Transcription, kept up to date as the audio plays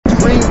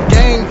ring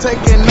game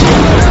taking over.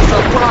 That's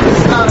a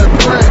promise, not a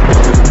threat.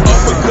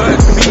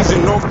 Uppercut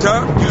season, no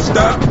time, you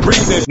stop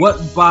breathing.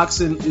 What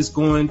boxing is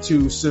going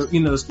to,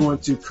 is going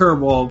to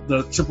curb all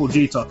the Triple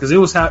G talk? Because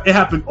it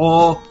happened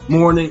all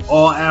morning,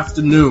 all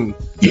afternoon,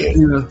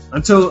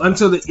 until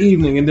the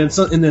evening, and then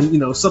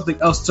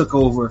something else took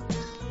over.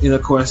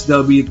 Of course,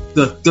 there'll be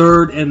the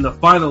third and the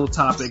final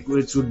topic,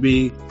 which would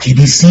be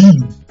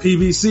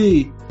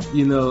PBC.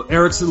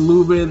 Erickson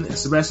Lubin and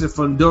Sebastian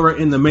Fundora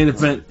in the main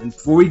event. And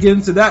before we get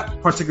into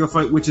that particular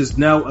fight, which is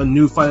now a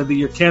new Fight of the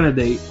Year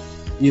candidate,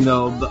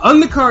 the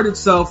undercard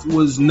itself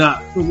was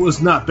not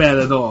bad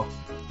at all.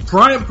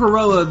 Brian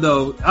Perella,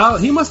 though,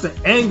 he must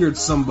have angered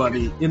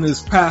somebody in his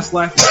past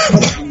life.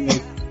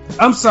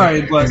 I'm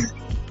sorry, but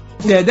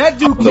yeah, that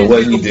dude. I don't know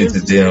what he did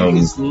to them.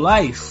 His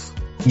life.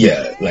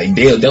 Yeah, like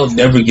they'll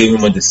never give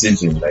him a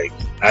decision. Like,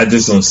 I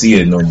just don't see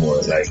it no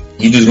more. Like,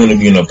 he's just going to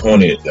be an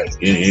opponent. Like,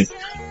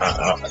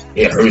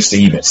 it hurts to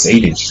even say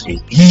this shit.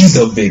 He's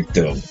a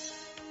victim.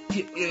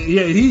 But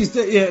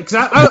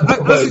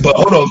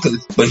hold on,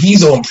 but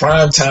he's on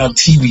primetime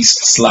TV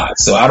slot,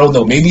 so I don't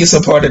know. Maybe it's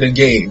a part of the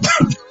game.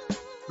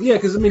 Yeah,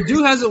 because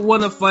dude hasn't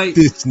won a fight.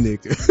 This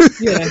nigga.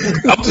 Yeah,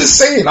 I'm just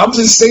saying,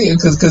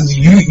 because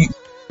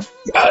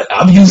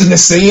I'm using the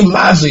same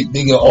logic,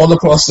 nigga, all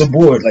across the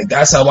board. Like,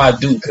 that's how I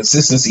do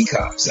consistency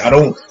cops. I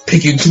don't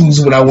pick and choose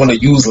when I want to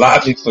use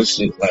logic for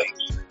shit. Like,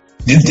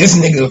 this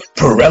nigga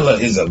Perella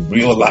is a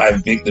real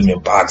live victim in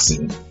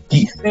boxing.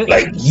 He's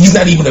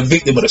not even a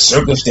victim of the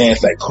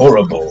circumstance like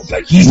Corabo.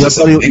 Like, he's just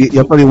a victim.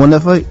 You probably won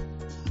that fight?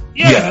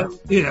 Yeah,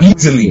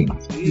 easily.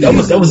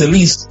 That was at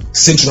least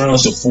 6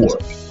 rounds to 4.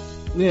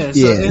 Yeah,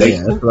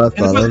 that's what I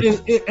thought.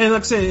 And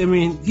like I said,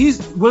 he's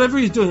whatever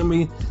he's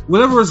doing.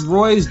 Whatever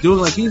Roy's doing,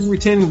 like, he's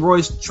retaining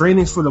Roy's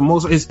trainings for the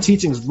most. His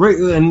teachings,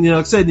 and like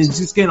I said, he's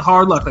just getting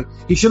hard luck. Like,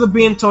 he should have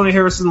been Tony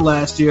Harrison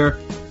last year,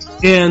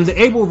 and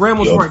the Abel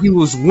Ramos part, he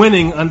was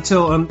winning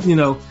until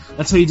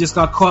he just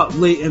got caught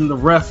late, and the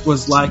ref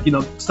was like,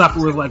 stop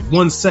it with like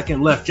 1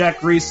 second left.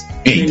 Jack Reese.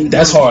 Hey,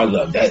 that's hard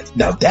luck.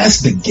 Now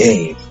that's the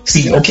game.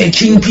 See, okay,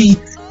 King P.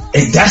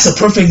 Hey, that's a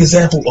perfect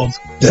example of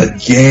the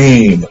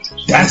game.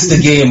 That's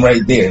the game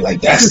right there. Like,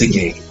 that's the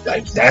game.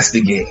 Like, that's the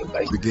game.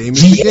 Like, the game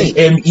is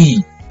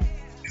GAME.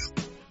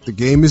 The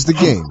game is the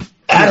game.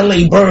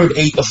 Adelaide Bird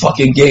ate the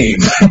fucking game.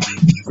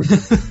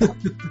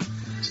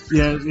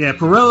 Yeah.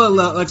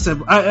 Perella, like I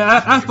said,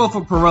 I felt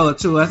for Perella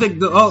too. I think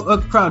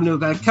the crowd knew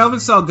that Kelvin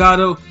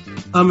Salgado,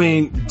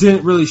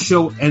 didn't really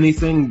show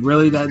anything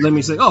really that let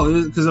me say,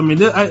 because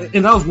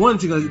and I was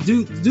wondering,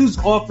 because dude's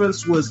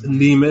offense was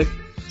anemic.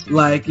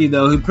 Like, he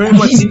pretty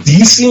much he's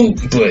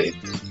decent, but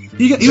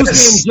he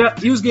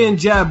was getting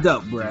jabbed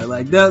up, bro.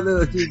 Like that.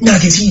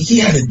 Because he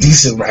had a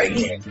decent right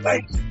hand,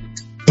 like,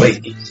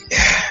 but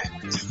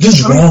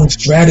just wrong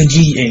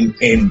strategy, and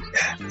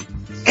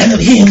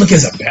he didn't look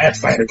as a bad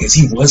fighter because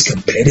he was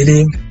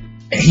competitive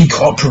and he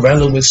caught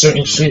Perella with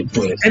certain shit,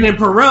 but and then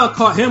Perella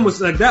caught him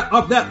with like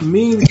that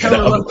mean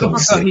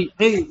uppercut he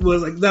ate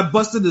was like that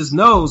busted his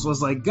nose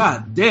was like,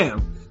 god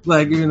damn.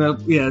 Like,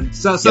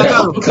 that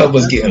uppercut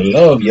was getting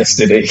love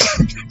yesterday.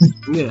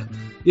 Yeah.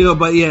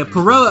 But yeah,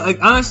 Perella, like,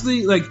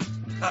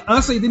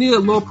 honestly, they need to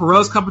lower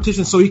Perella's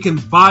competition so he can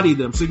body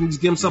them, so he can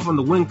just get himself on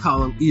the win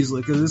column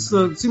easily. Because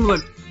it seems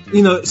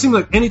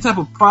like any type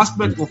of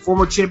prospect or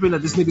former champion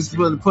that this nigga's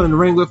put in the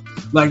ring with,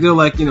 like, they're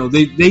like,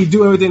 they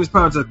do everything in his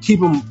power to keep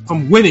him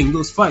from winning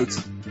those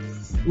fights.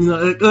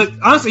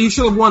 Honestly, he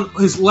should have won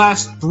his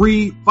last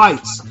 3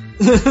 fights.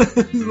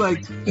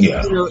 Like,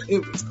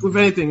 with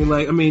anything,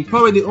 like,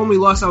 probably the only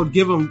loss I would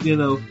give him,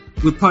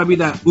 would probably be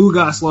that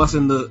Ugas loss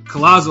and the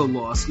Collazo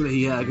loss that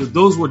he had, because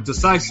those were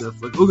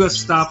decisive. Like, Ugas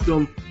stopped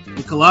him, and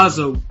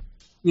Collazo,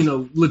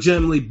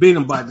 legitimately beat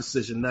him by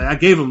decision. I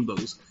gave him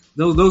those.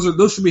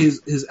 Those should be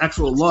his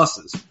actual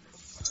losses,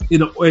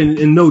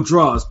 and no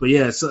draws. But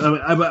yeah, so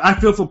I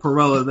feel for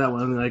Perella that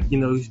one. Like,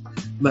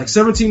 like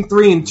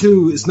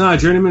 17-3-2 is not a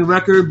journeyman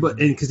record, but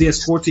because he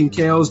has 14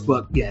 KOs.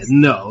 But yeah,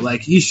 no,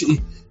 like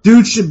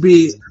dude should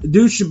be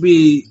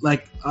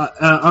like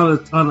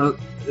on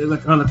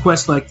a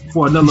quest like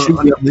for another.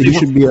 He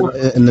should be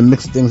in the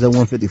mix of things at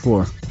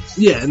 154.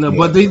 Yeah, no,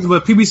 but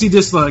PBC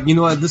just like,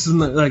 this is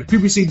not, like,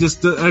 PBC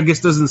just I guess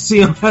doesn't see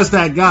him as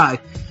that guy.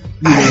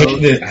 I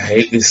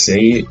hate to say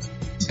it,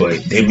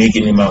 but they're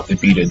making him out to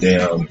be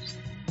the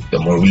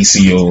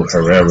Mauricio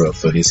Herrera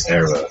for this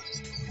era.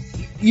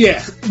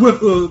 Yeah,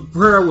 with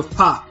Herrera with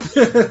Pop.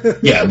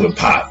 Yeah, with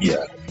Pop.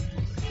 Yeah.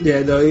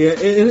 Yeah, no, yeah,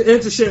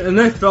 it's a shame, and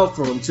I felt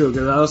for him too,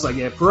 because I was like,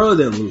 yeah, Perella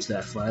didn't lose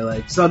that fight.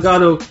 Like,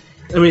 Salgado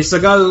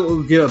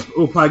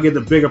will probably get the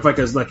bigger fight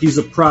because, like, he's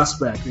a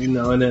prospect, and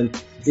then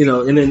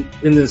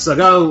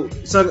Salgado,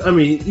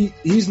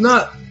 he's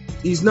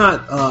not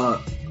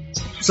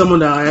someone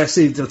that I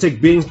say to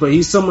take beatings, but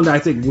he's someone that I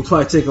think will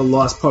probably take a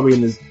loss probably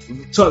in his.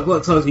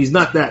 He's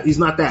not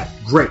that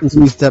great.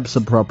 He steps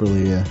up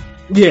properly, yeah.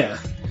 Yeah.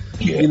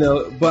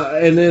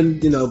 But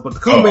the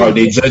co-main,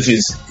 they judge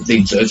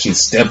his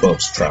step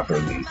ups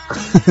properly.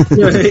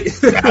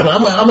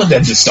 I'm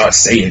gonna just start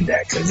saying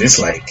that, because it's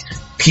like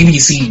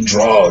PBC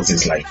draws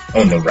is like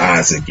on the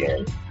rise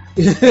again.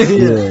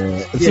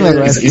 It seemed like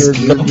last It's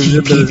year,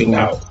 low-key peaking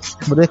out.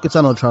 but they could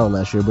no trial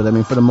last year. But I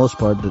mean, for the most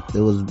part, it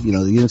was you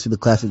didn't see the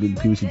classic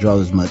PBC draws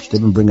as much. They've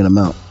been bringing them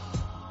out.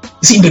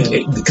 See,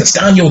 the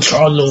Castano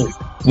Charlo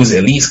was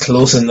at least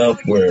close enough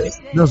where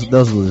That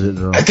was a legit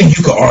draw. I think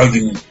you could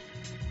argue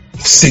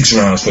 6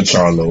 rounds for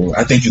Charlo.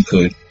 I think you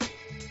could.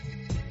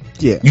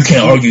 Yeah, You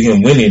can't argue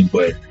him winning,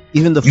 but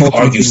even the you could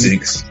Fulton argue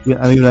figure- 6.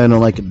 Yeah, I mean, I don't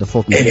like it. The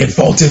Fulton. And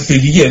Fulton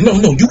figure,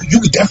 you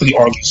could definitely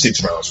argue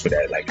 6 rounds for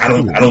that. Like I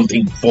don't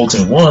think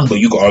Fulton won, but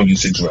you could argue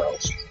 6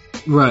 rounds.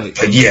 Right.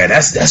 But yeah,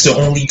 that's the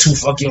only 2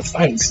 fucking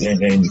fights,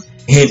 and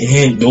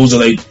hint, those are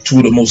like 2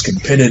 of the most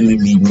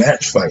competitively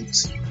matched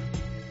fights.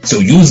 So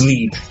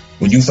usually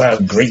when you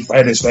find great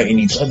fighters fighting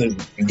each other,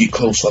 you get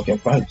close fucking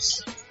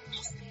fights.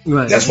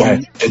 Right. That's why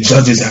the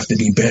judges have to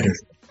be better.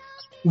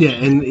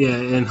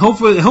 And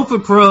hopefully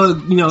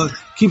Pereira,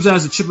 keeps that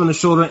as a chip on the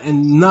shoulder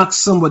and knocks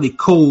somebody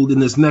cold in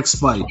this next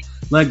fight.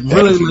 Like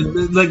really,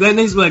 like that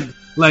needs like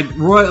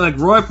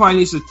Roy probably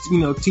needs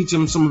to teach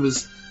him some of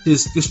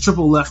his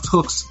triple left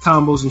hooks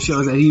combos and shit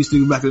like that he used to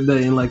do back in the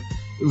day, and like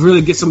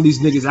really get some of these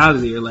niggas out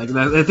of there. Like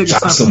I think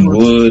Chop it's some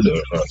wood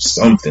or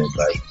something.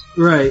 Like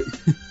right.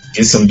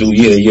 get some dude.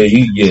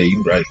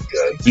 You right.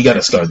 You got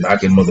to start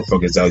knocking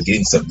motherfuckers out,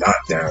 getting some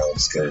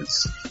knockdowns,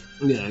 because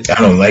Yeah.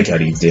 I don't like how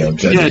these damn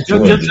judges.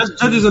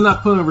 Judges are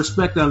not putting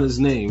respect on his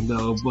name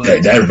though.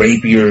 But that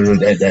rapier,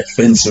 that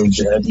fencer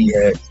jab he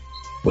had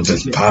was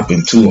just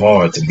popping too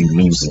hard to be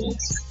losing.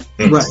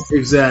 Right,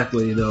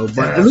 exactly. But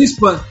at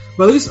least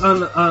on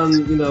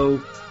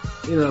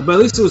but at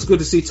least it was good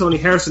to see Tony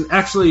Harrison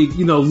actually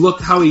look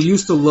how he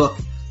used to look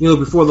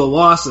before the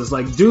losses.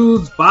 Like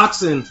dudes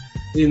boxing,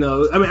 I mean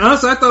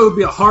honestly I thought it would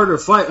be a harder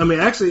fight. I mean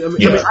I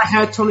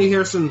had Tony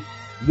Harrison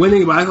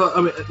winning, but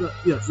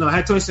I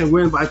had Tony Harrison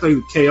winning, but I thought he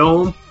would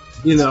KO him.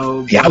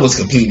 Yeah, I was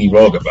completely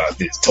wrong about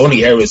this. Tony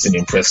Harrison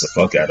impressed the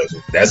fuck out of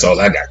him. That's all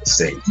I got to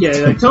say.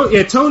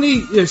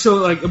 Tony. So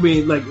like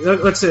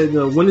I said,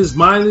 when his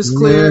mind is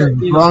clear.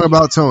 Yeah, wrong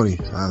about Tony.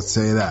 I'll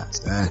say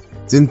that.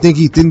 Didn't think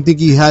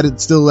he had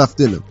it still left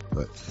in him.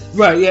 But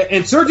Right, yeah,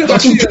 and Sergio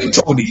Don't you Garcia. think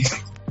Tony?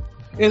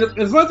 And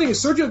the funny thing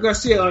is, Sergio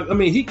Garcia,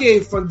 he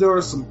gave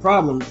Fundora some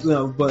problems,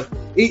 but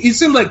it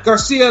seemed like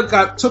Garcia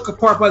got took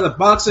apart by the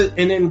boxer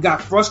and then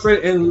got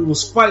frustrated and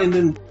was fighting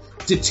and then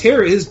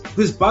deteriorated.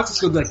 His boxing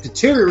skills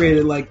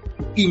deteriorated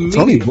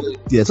immediately.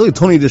 It's only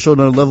Tony just showed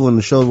another level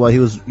and showed why he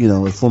was,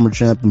 a former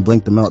champ and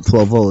blinked him out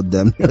 12-0.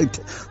 Then it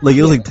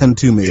was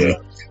 10-2 maybe.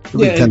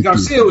 Yeah. And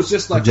Garcia was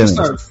just he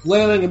started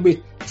flailing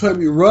and trying to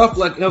be rough.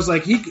 Like I was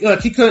like he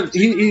couldn't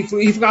he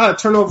forgot how to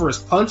turn over his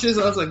punches.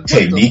 I was like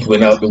Technique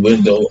went out the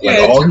window.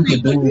 All he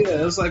could do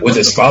was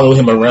just follow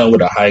him around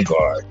with a high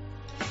guard.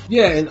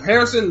 Yeah, and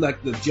Harrison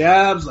the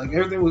jabs,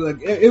 everything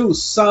was it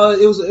was solid.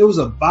 It was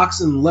a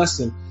boxing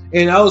lesson,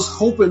 and I was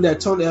hoping that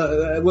Tony.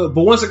 But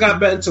once I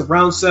got back into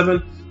round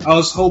 7, I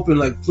was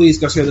hoping please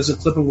Garcia doesn't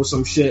clip him with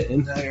some shit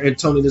and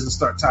Tony doesn't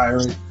start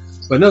tiring.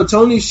 But no,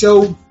 Tony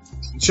showed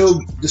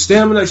the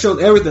stamina, showed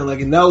everything,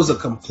 and that was a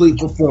complete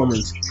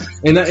performance.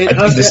 And I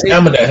think the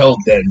stamina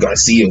helped that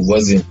Garcia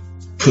wasn't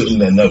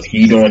putting enough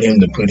heat on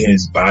him to put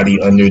his body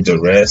under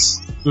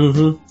duress.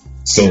 Mm-hmm.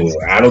 So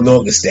I don't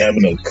know if the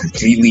stamina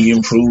completely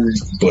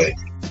improved, but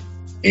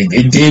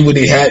it did what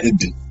it had to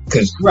do.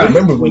 Because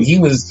remember when he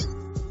was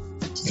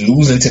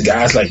losing to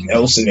guys like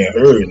Nelson and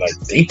Hurd,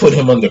 they put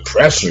him under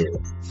pressure,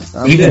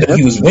 even though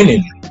he was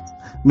winning.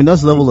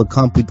 That's the level of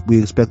comp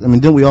we expect.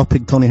 Didn't we all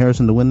pick Tony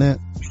Harrison to win that?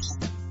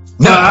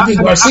 No, I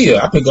picked Garcia.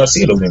 I picked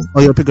Garcia to win.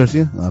 Oh, you picked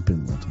Garcia?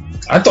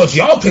 I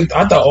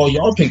thought all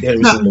y'all picked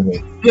Harrison to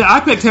win. Yeah, I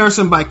picked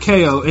Harrison by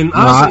KO, and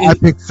I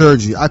picked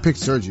Sergio. I picked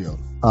Sergio.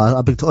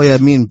 I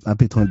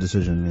picked Tony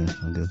decision. Yeah,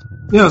 I guess.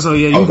 Yeah, so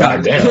yeah, you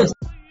got goddamn.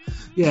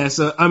 Yeah,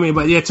 so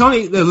but yeah,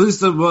 Tony at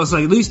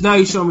least now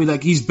he's showing me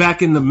he's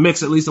back in the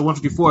mix. At least at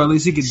 154, at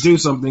least he could do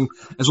something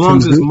as long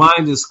as his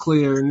mind is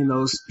clear and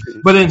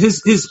But then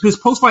his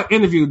post fight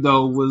interview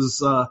though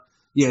was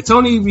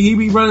Tony he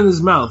be running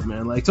his mouth,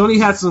 man. Tony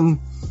had some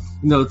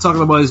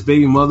talking about his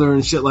baby mother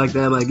and shit like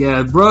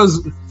that.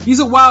 Bros, he's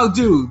a wild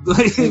dude.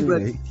 He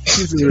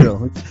keeps it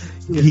real.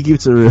 He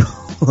keeps it real.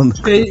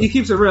 He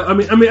keeps it real.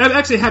 I've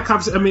actually had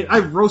conversations. I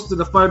roasted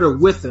a fighter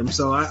with him,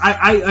 so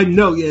I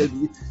know. Yeah,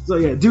 so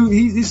yeah, dude.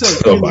 He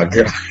said, "Oh my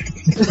god."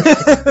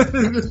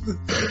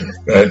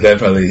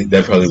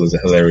 that probably was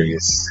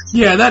hilarious.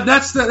 Yeah,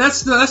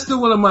 that's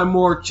still one of my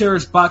more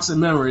cherished boxing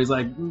memories.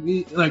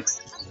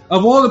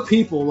 Of all the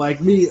people,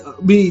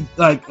 me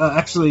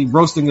actually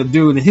roasting a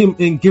dude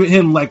and giving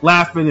him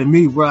laughing and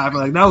me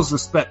laughing, that was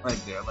respect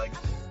right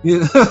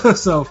there.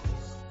 So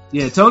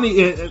yeah,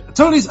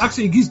 Tony's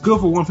actually he's good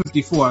for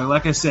 154.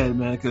 Like I said,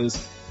 man, because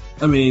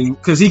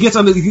he gets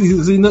on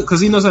because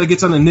he knows how to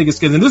get on the nigga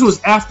skin. And this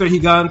was after he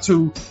got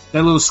into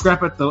that little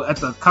scrap at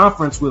the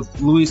conference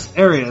with Luis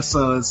Arias.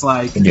 So it's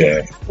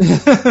yeah.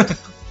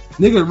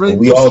 Nigga, really,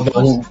 we all know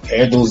who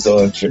handles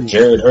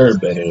Jared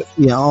Hurd better.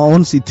 Yeah, I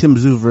want to see Tim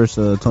Tszyu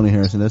versus Tony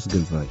Harrison. That's a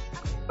good fight.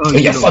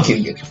 Fuck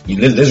it.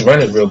 Let's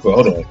run it real quick.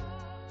 Hold on.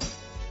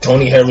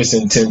 Tony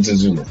Harrison, Tim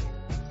Tszyu.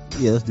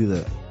 Yeah, let's do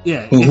that.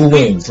 Yeah. Who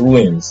wins? Who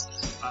wins?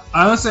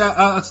 Honestly,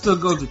 I'd still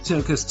go to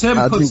Tim because Tim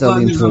I puts think that'll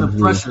be London under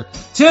Tim, pressure.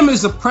 Tim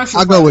is a pressure.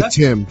 I'll go with fighter.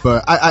 Tim,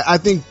 but I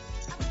think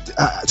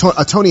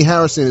Tony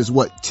Harrison is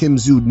what Tim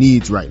Tszyu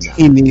needs right now.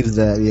 He needs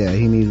that. Yeah,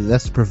 he needs.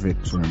 That's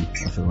perfect for him.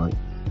 I feel like.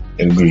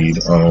 Agreed.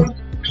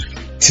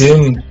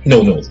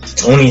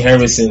 Tony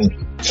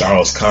Harrison,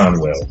 Charles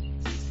Conwell.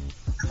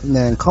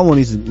 Man, Conwell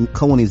needs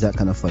that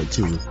kind of fight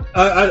too.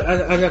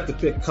 I'd have to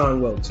pick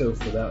Conwell too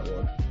for that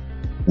one.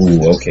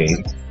 Ooh,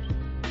 okay.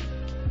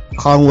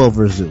 Conwell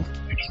versus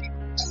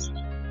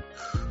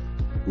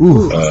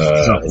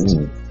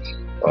Tszyu.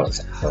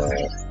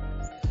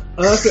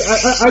 Honestly,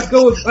 I'd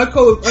go with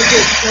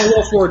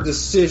Conwell for a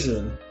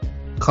decision.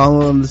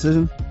 Conwell on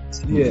decision.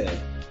 Yeah.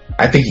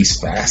 I think he's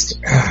faster.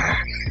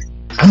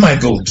 I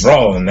might go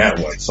draw on that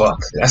one. Fuck,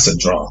 that's a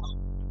draw.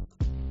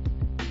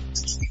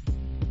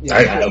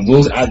 Yeah.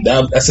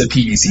 That's a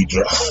PVC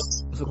draw.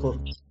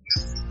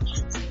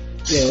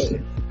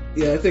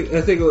 Yeah. I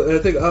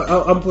think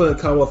I'm putting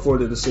Conwell for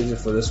the decision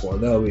for this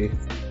one. That'll be.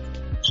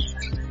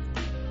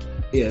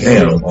 Yeah.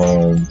 Damn.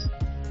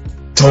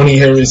 Tony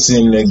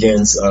Harrison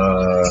against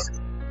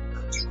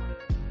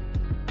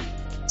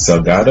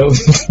Salgado.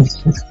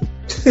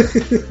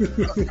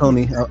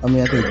 Tony. I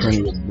think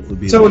Tony would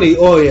be. Tony.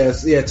 Oh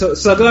yes, yeah.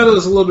 Salgado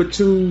is a little bit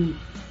too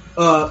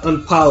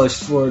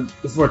unpolished for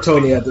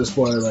Tony at this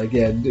point. Like,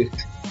 dude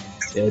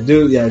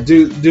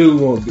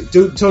won't be.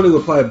 Tony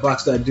would probably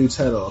box that dude's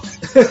head off.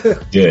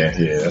 Yeah.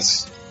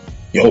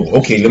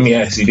 Okay, let me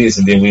ask you this,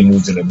 and then we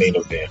move to the main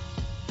event.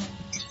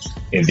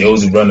 If there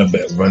was a running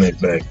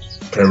back,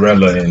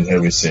 Perella and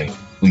Harrison,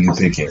 who you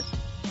picking?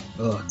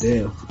 Oh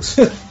damn.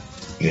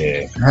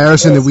 Yeah,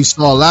 Harrison that we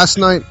saw last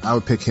night, I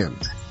would pick him.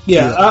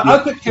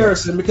 I'd pick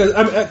Harrison because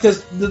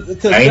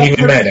I ain't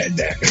even mad at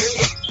that.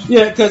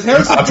 Yeah, because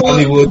Harrison. I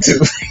probably would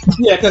too.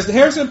 Yeah, because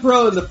Harrison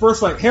Perella in the first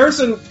fight,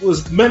 Harrison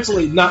was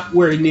mentally not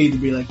where he needed to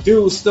be. Like,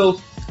 dude was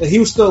still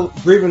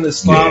grieving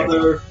his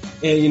father,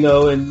 and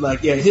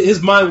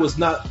his mind was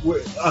not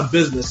on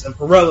business, and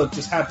Perella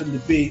just happened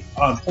to be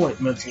on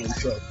point mentally.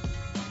 So,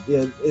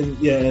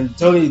 and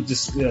Tony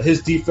just,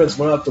 his defense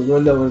went out the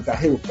window and got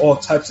hit with all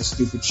types of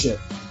stupid shit.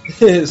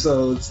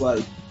 So it's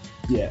like,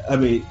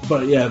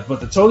 but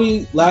the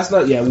Tony last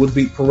night, would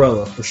beat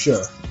Perella for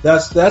sure.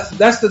 That's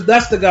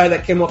the guy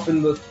that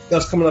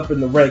was coming up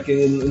in the rank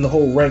in the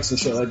whole ranks and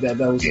shit like that.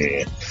 That was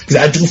because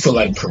I do feel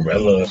like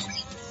Perella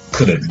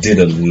could have did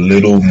a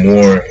little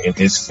more in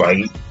his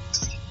fight,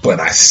 but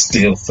I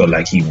still feel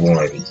like he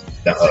won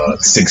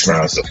 6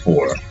 rounds to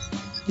 4.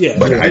 Yeah,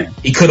 but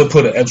he could have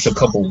put an extra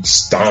couple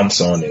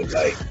stomps on it,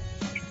 like.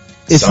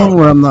 It's one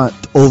where I'm not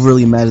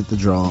overly mad at the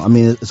draw. I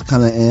mean, it's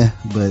kind of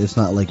but it's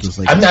not like it's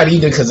like. I'm not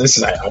either because it's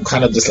like I'm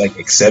kind of just like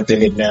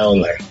accepting it now.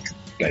 Like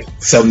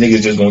some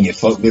niggas just gonna get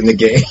fucked in the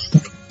game.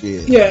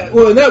 Yeah.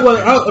 Well, in that one,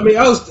 I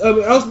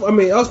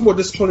was more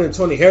disappointed in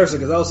Tony Harrison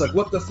because I was like,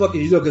 "What the fuck are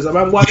you doing?" Because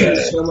I'm watching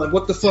this shit, I'm like,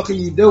 "What the fuck are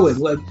you doing?"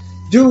 Like,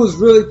 dude was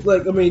really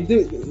like,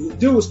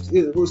 dude was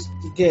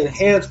getting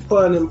hands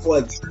put on him for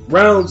like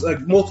rounds, like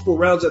multiple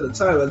rounds at a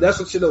time. Like that's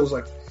what shit was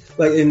like.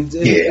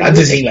 I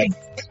just hate like.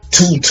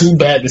 Two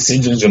bad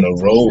decisions in a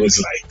row is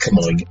like, come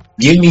on,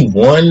 give me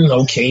one,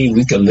 okay,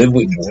 we can live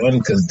with one,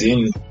 because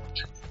then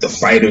the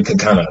fighter could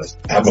kind of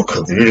have a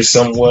career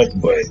somewhat,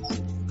 but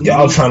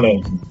y'all trying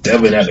to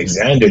Devin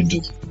Alexander do,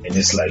 and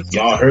it's like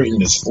y'all hurting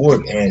the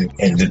sport and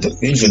the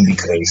division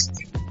because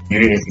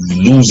you're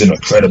losing a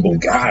credible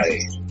guy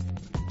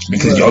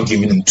because y'all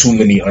giving him too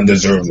many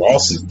undeserved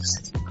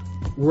losses.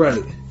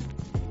 Right.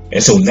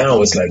 And so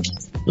now it's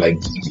like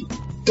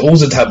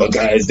those are the type of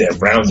guys that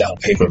round out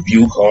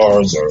pay-per-view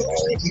cards or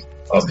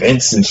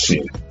events and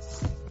shit,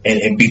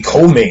 and be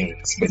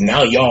co-mains. But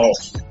now y'all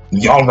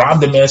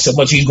robbed the man so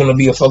much he's gonna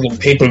be a fucking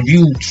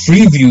pay-per-view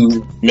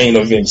preview main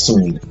event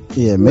soon.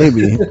 Yeah,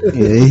 maybe.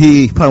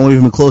 He probably won't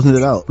even be closing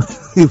it out.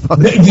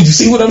 Did you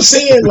see what I'm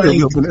saying?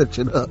 Like, open that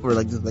shit up. Or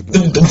like just like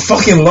the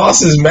fucking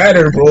losses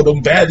matter, bro.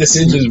 Them bad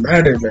decisions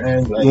matter,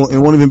 man. Like, it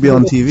won't even be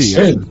on TV.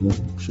 Shit.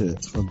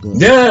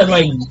 Yeah,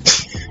 like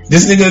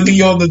this nigga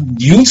be on the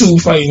YouTube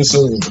fighting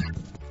soon.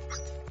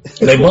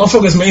 Like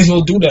motherfuckers may as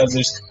well do that.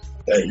 Just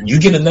you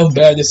get enough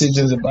bad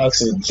decisions in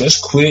boxing,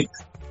 just quit,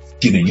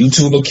 get a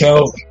YouTube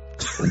account,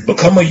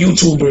 become a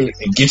YouTuber,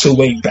 and get your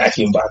way back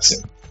in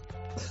boxing.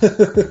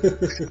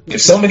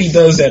 If somebody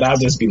does that, I'll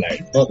just be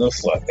like,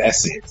 motherfucker,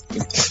 that's it.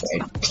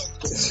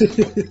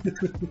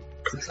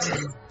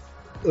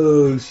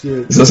 Oh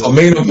shit! So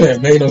main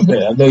event.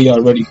 I know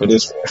y'all ready for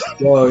this one.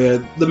 Oh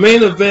yeah, the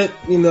main event.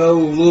 A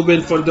little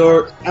bit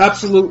Fundor.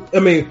 Absolute.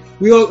 I mean,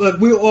 we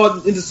were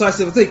all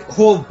indecisive. I think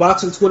whole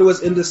boxing Twitter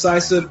was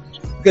indecisive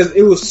because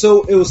it was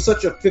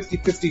such a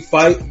 50-50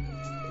 fight.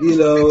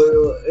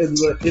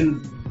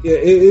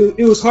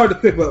 It was hard to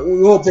pick, but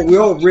we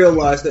all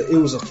realized that it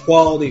was a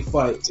quality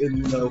fight,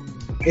 and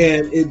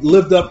it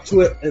lived up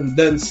to it and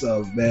then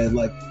some. Man,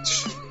 like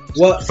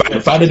what?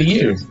 Fight of the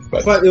year. It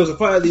was a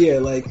fight of the year.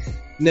 Like.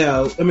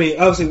 Now, I mean,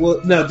 obviously,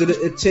 did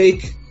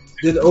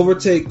it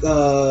overtake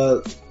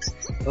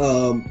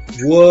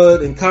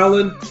Wood and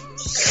Colin.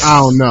 I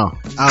don't know.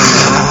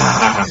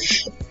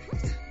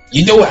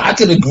 You know what? I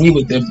could agree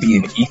with them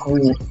being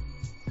equal.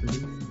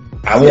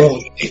 I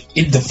won't.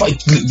 The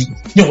fight.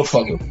 You know what?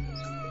 Fuck it.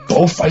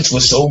 Both fights were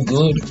so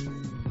good.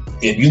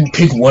 If you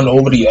pick one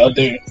over the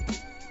other,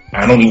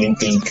 I don't even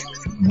think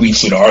we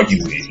should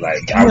argue it.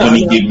 Like, I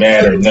wouldn't get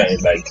mad or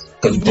nothing. Like,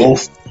 because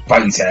both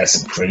fights had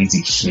some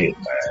crazy shit,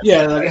 man.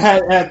 Yeah, like it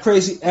had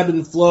crazy ebb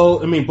and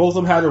flow. I mean, both of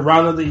them had a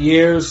round of the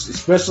years,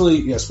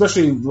 especially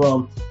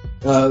Lubin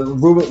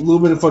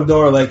and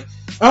Fundora. Like,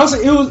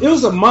 honestly, it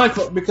was a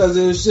mindfuck because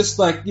it was just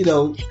like, you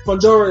know,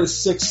 Fundora is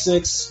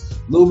 6'6",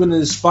 Lubin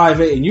is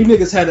 5'8", and you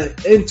niggas had an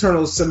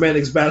internal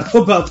semantics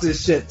battle about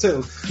this shit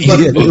too. He's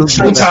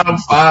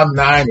 5'9.5".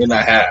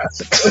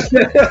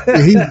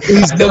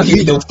 I know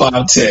he's no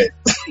 5'10".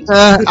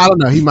 I don't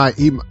know. He might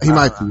be.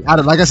 I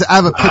don't. Like I said, I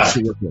have a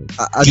picture with him.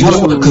 You know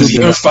what? Because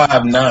you're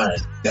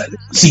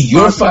 5'9". See,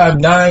 you're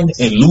 5'9"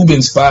 and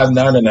Lubin's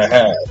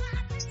 5'9.5".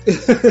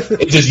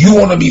 It's just you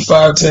want to be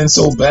 5'10"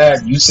 so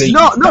bad. You say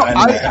no.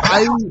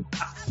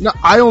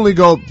 I only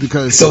go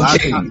because it's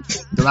okay.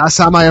 The last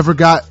time I ever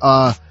got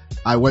I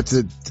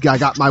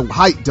got my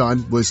height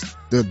done was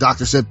the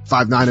doctor said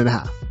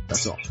 5'9.5".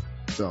 That's all.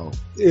 So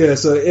yeah,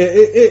 so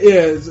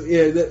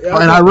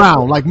and I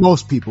round like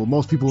most people.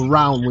 Most people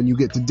round when you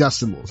get to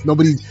decimals.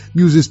 Nobody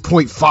uses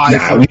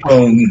 0.5.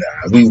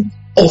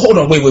 Oh, hold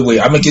on, wait.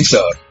 I'm gonna get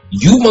y'all.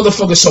 You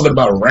motherfuckers talking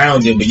about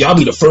rounding, but y'all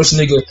be the first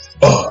nigga.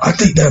 Oh, I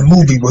think that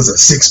movie was a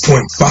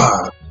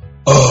 6.5.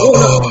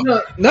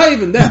 No, not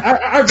even that.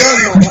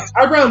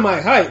 I round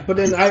my height, but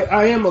then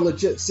I am a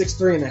legit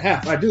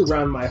 6'3.5". I do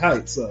round my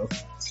height, so.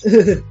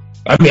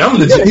 I mean, I'm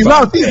legit.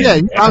 I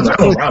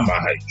don't round my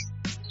height.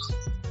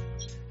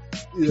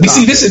 You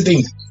see, this is the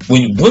thing.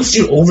 Once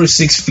you're over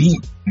 6 feet,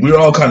 we're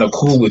all kind of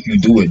cool with you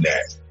doing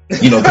that.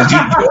 You know, because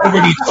you're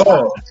already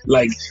tall.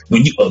 Like,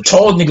 when a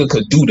tall nigga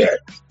could do that.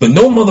 But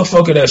no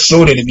motherfucker that's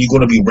shorter than me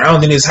gonna be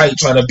rounding his height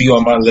trying to be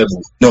on my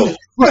level. No.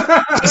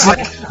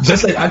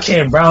 Just like I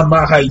can't round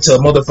my height to a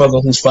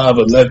motherfucker who's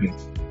 5'11".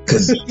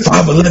 Because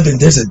 5'11",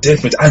 there's a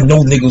difference. I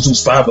know niggas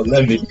who's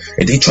 5'11",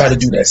 and they try to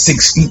do that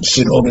 6 feet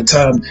shit all the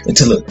time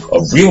until a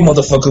real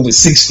motherfucker with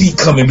 6 feet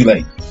come and be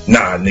like,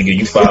 nah, nigga,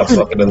 you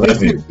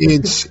 5'11".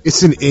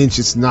 It's an inch.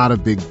 It's not a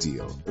big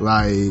deal.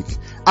 Like,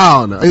 I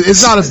don't know.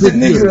 It's not a big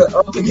deal.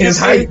 Up against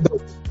height,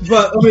 though.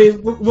 But I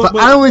mean, but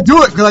I only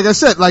do it because, like I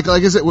said,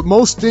 with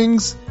most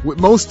things,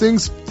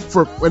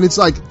 for when it's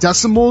like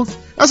decimals,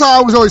 that's how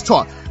I was always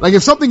taught. Like,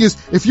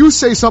 if you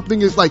say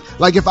something is like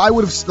if I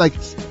was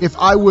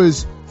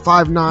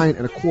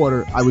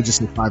 5'9.25", I would just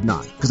say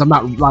 5'9", because I'm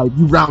not like,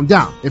 you round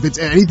down. If it's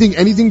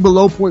anything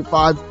below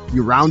 0.5,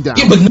 you round down.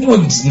 Yeah, but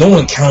no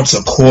one counts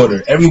a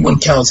quarter. Everyone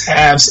counts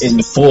halves in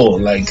the full.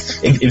 Like,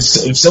 if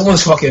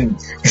someone's fucking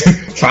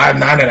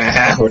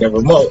 5'9.5" or whatever,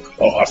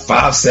 or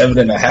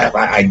 5'7.5",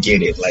 I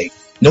get it. Like,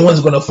 no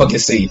one's gonna fucking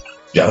say,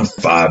 yeah, I'm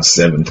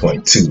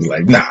 5'7.2".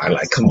 Like, nah,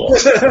 like, come on.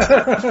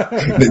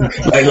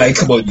 like,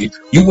 come on.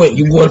 You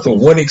went from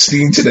one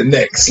extreme to the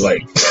next.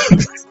 Like,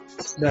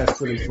 that's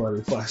pretty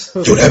funny.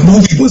 Yo, that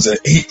movie was an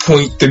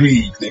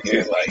 8.3,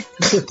 nigga. Like,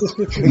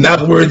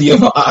 not worthy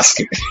of an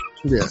Oscar.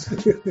 Yeah.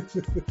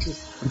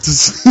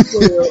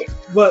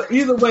 But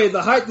either way,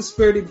 the height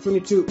disparity between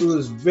the two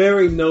was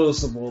very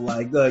noticeable.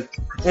 And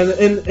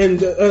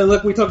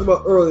like we talked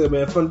about earlier,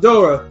 man,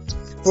 Fundora,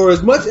 for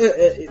as much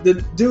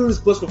the dude is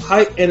blessed with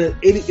height and an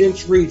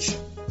 80-inch reach,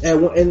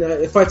 and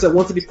it fights at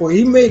 154.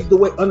 He made the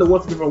weight under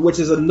 154, which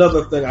is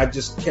another thing I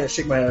just can't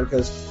shake my head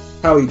because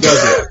how he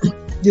does it.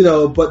 You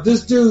know, but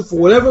this dude, for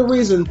whatever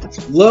reason,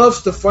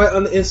 loves to fight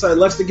on the inside,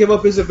 likes to give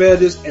up his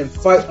advantages and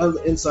fight on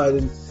the inside.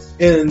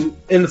 And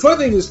the funny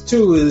thing is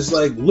too is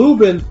like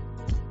Lubin,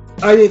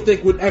 I didn't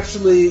think would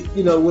actually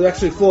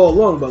follow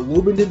along, but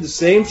Lubin did the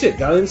same shit.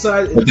 Got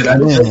inside. What did I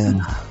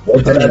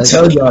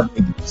tell y'all?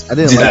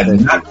 Did I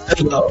not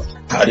tell y'all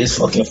how this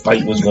fucking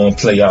fight was going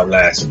to play out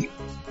last week?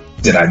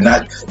 Did I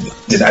not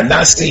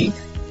say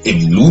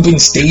if Lubin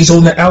stays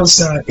on the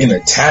outside and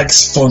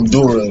attacks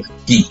Fundora,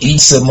 he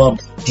eats him up,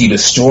 he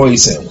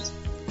destroys him.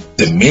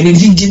 The minute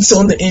he gets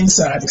on the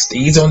inside,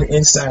 stays on the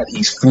inside,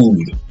 he's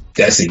food.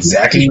 That's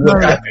exactly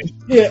what happened.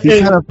 Yeah, he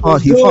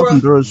fought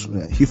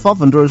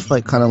Fundора's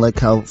fight kind of like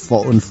how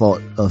Fulton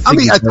fought. I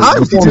mean, at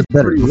times he did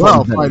pretty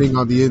well fighting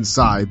on the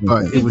inside,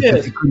 but it was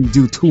he couldn't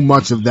do too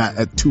much of that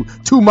at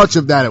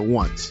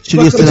once.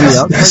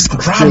 That's the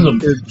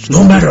problem.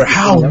 No matter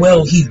how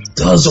well he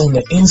does on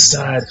the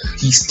inside,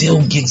 he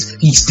still gives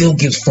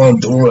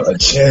Fundora a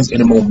chance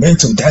and a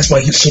momentum. That's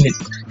why he shouldn't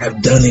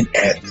have done it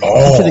at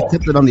all. He should have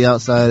kept it on the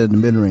outside and the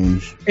mid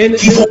range. And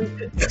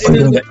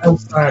on the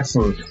outside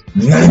for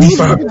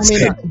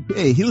 95%.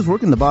 Hey, he was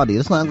working the body.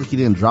 It's not like he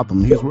didn't drop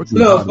him. He was working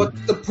the body. No,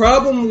 but the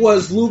problem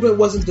was Lubin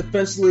wasn't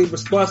defensively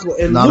responsible.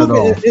 And not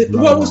Lubin, at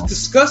all. what was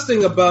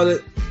disgusting about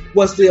it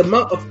was the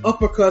amount of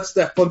uppercuts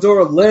that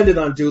Fundora landed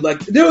on dude. Like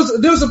there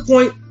was a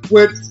point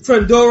where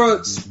Fundora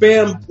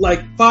spammed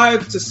like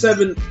 5 to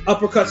 7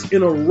 uppercuts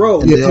in a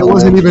row. Yeah, it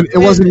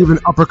wasn't even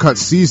uppercut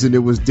season.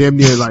 It was damn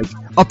near like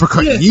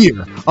uppercut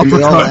year.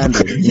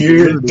 Uppercut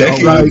year,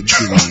 decade. I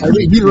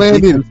mean, he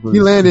landed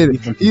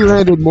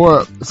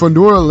more.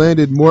 Fundora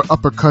landed more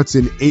uppercuts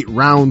in 8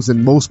 rounds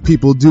than most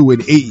people do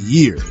in 8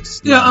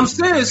 years. Yeah, I'm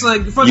serious.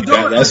 Like Fundora,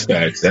 yeah, that's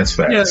facts. That's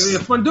facts. Yeah,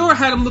 Fundora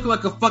had him looking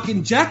like a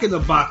fucking Jack in the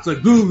Box.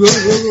 Like,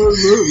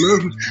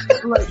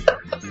 like,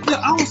 yeah,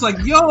 I was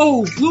like,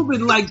 yo,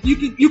 Lubin, like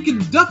you can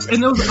duck,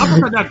 and there was an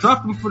uppercut that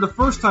dropped him for the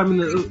first time.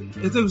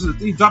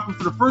 He dropped him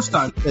for the first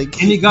time, and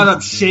he got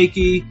up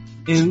shaky,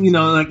 and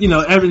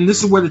and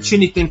this is where the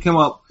chinny thing came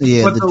up.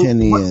 Yeah, but the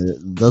chinny.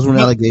 Those were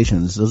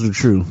allegations. Those were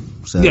true.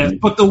 Sadly. Yeah,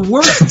 but the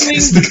worst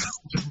thing.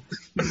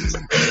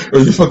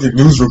 The fucking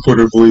news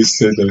reporter voice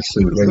said that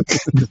shit. Like.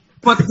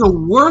 But the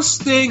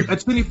worst thing a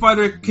chinny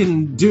fighter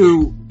can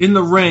do in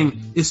the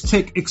ring is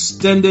take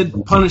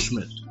extended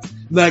punishment.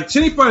 Like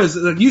chinny fighters,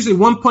 like usually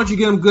one punch you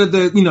get them good,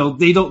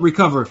 they don't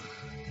recover.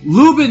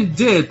 Lubin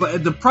did, but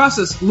in the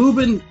process,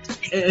 Lubin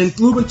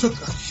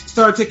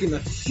started taking a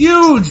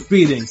huge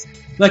beating.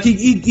 Like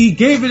he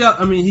gave it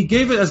up. I mean, he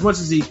gave it as much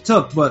as he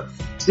took, but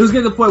it was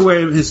getting to the point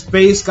where his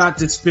face got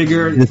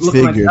disfigured. Bro.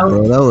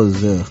 That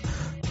was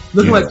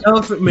looking like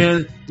Elephant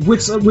Man,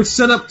 which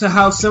set up to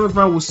how 7th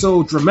round was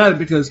so dramatic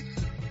because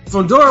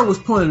Fundora was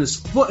putting his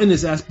foot in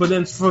his ass, but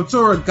then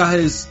Fundora got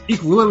his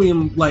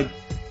equilibrium like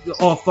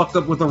all fucked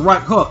up with a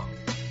right hook,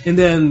 and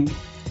then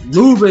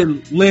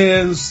Lubin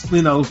lands,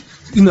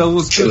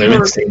 was killer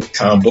instinct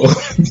combo.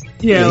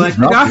 Yeah, like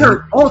I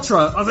heard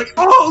Ultra. I was like,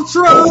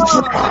 Ultra!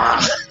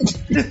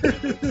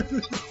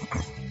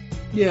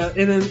 Yeah,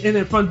 and then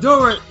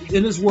Fundora,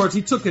 in his words,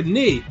 he took a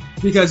knee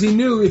because he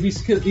knew if he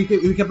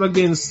kept on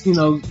getting,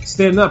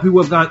 standing up, he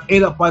would have gotten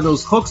ate up by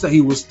those hooks that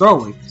he was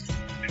throwing.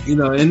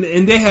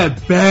 And they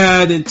had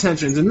bad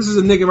intentions. And this is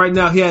a nigga right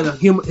now. He had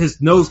his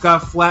nose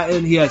got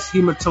flattened. He has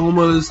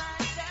hematomas.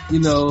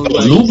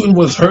 But Lubin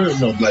was hurting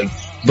him.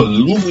 But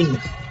Lubin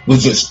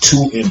was just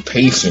too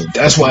impatient.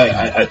 That's why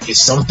it's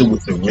something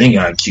with the ring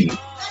IQ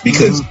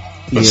because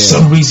for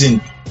some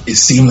reason it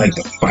seemed like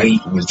the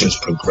fight was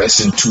just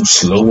progressing too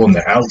slow on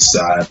the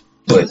outside.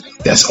 But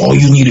that's all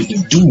you needed to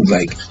do.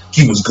 Like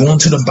he was going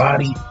to the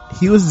body.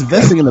 He was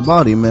investing in the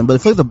body, man. But I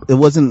feel like it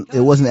wasn't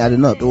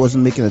adding up. It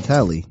wasn't making a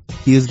tally.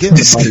 He was getting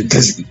the body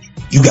because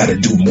you got to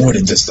do more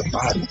than just the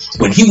body.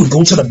 When he would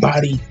go to the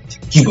body,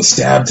 he would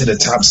stab to the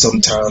top,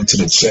 sometime to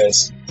the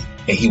chest,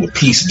 and he would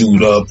piece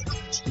dude up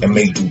and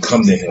make dude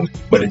come to him.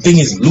 But the thing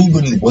is,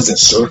 Lubin wasn't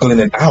circling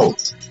it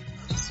out.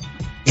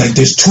 Like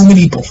there's too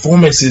many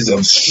performances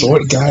of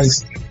short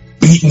guys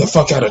beating the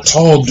fuck out of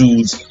tall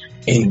dudes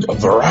in a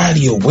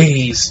variety of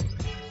ways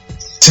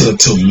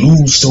to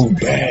lose so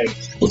bad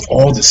with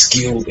all the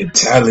skill and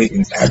talent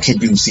and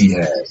attributes he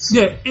has.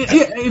 Yeah,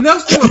 and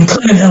that's Kevin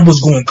Cunningham was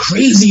going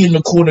crazy in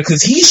the corner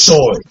because he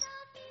saw it.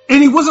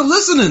 And he wasn't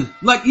listening.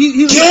 Like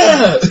he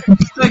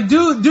like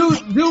dude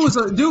was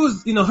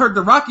heard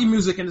the Rocky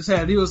music in his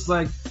head. He was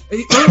like,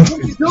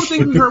 the only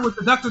thing he heard was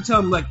the doctor tell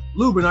him like,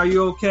 Lubin, are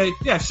you okay?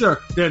 Yeah,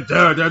 sure. Which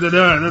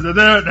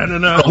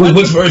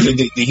version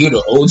did he hear?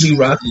 The OG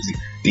Rocky?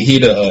 Did he hear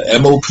the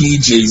MOP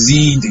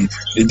Jay-Z?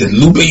 The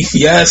Lupe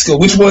Fiasco?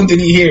 Which one did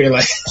he hear?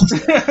 Like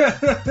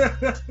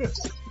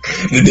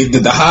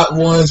the hot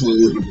ones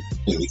with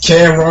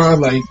Cameron,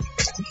 like.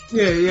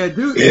 Yeah,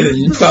 dude. Yeah,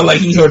 you felt like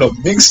he heard a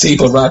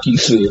mixtape of Rocky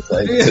shit.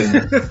 Like,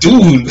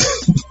 dude,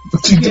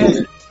 what you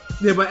doing?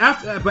 Yeah, but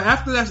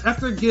after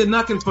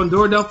knocking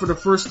Fundora down for the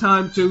first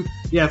time too,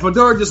 yeah,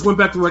 Fundora just went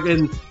back to work,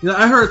 and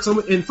I heard some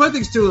and fun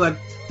things too. Like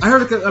I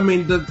heard,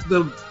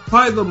 the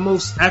probably the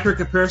most accurate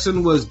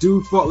comparison was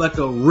dude fought like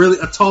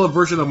a taller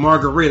version of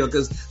Margarito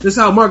because this is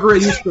how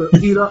Margarito used to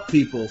eat up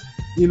people.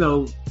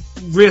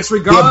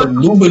 Disregard. Yeah, but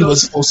Lubin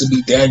was supposed to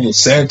be Daniel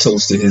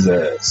Santos to his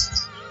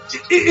ass.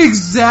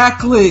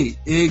 Exactly.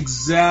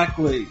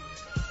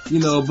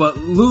 But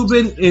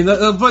Lubin and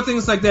but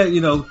things like that.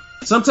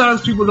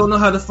 Sometimes people don't know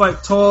how to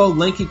fight tall,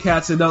 lanky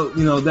cats and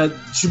that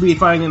should be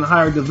fighting in a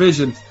higher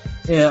division.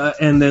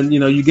 And then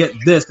you get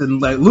this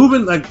and like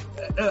Lubin, like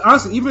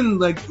honestly,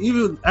 even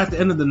at the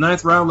end of the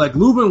 9th round, like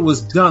Lubin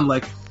was done.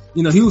 Like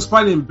he was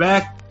fighting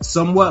back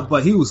somewhat,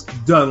 but he was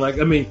done. Like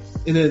and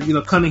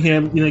then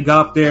Cunningham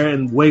got up there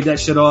and waved that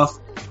shit off,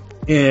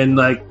 and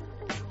like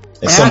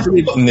some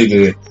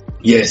nigga.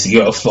 Yes,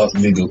 you're a fuck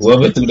nigga.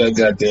 Whoever threw that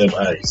goddamn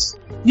ice.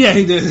 Yeah,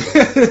 he did.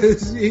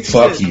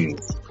 Fuck you.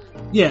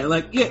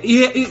 Yeah,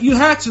 you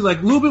had to.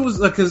 Like, Lubin was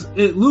like, because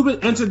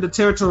Lubin entered the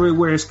territory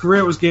where his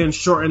career was getting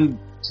shortened,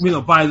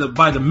 by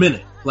the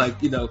minute.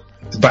 Like,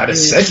 by the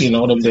second,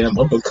 all them damn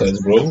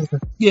uppercuts, bro.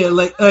 Yeah,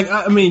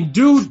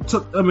 dude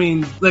took.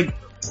 I'm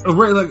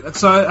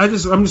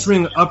just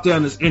reading an update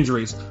on his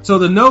injuries. So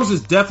the nose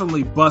is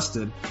definitely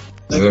busted.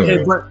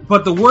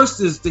 But the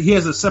worst is that he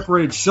has a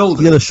separated shoulder.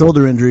 He had a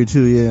shoulder injury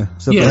too. Yeah.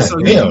 So he has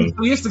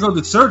to go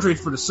to surgery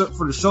for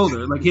the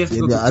shoulder. Like he has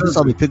to go. I just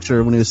saw the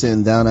picture when he was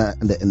sitting down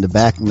in the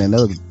back. Man,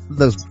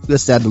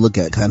 that's sad to look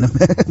at, kind of.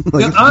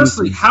 Man.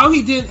 Honestly, how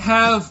he didn't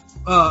have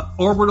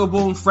orbital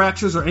bone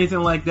fractures or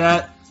anything like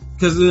that,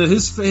 because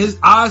his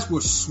eyes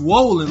were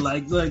swollen.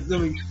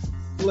 Honestly,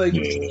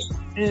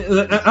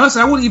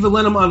 I wouldn't even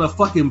let him on a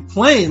fucking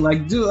plane.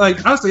 Like, dude,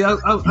 honestly, I'm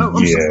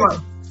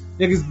surprised.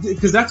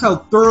 Because that's how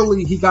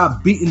thoroughly he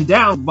got beaten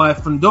down by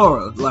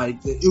Fundora. Like,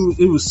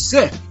 it was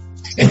sick.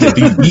 And to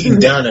be beaten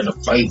down in a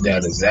fight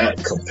that is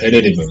that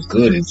competitive and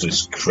good is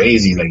just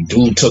crazy. Like,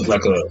 dude took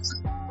like a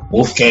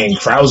Wolfgang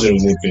Krauser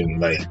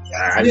whipping. Like,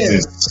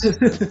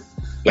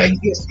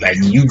 like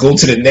you go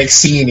to the next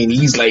scene and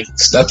he's like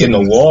stuck in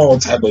the wall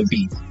type of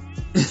beat.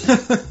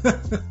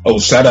 Oh,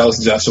 shout out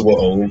to Joshua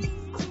O.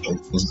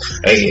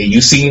 Hey,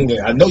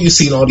 I know you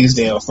seen all these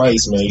damn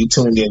fights, man. You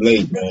tuned in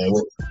late, man.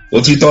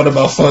 What you thought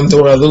about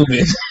Fundora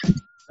Lubin?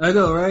 I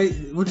know, right?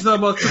 What you thought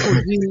about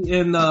Triple G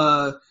and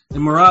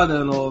Murata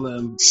and all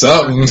them?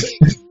 Something.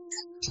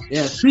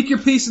 Yeah, speak your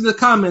piece in the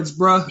comments,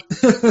 bro.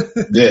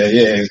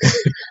 Yeah.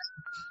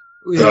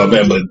 Oh,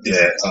 man, but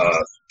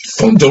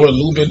Fundora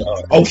Lubin.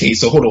 Okay,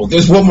 so hold on.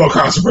 There's one more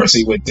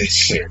controversy with this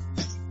shit.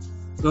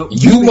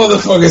 You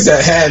motherfuckers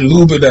that had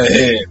Lubin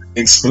ahead,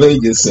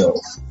 explain yourself.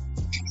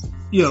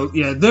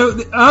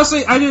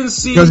 Honestly, I didn't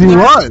see because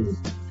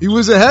he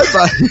was ahead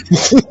by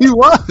he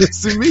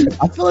was to me.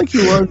 I feel like he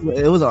was.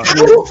 It was.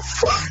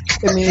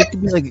 I mean, it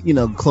could be like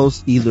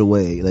close either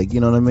way. Like, you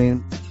know what I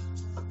mean?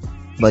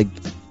 Like,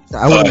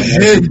 I would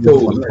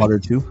have harder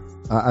too,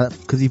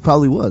 because he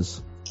probably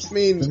was. I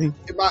mean,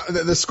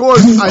 the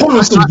scores.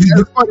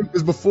 It's funny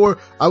because before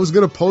I was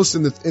gonna post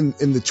in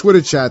the Twitter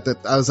chat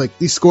that I was like,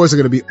 these scores are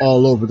gonna be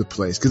all over the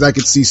place because I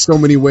could see so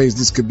many ways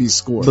this could be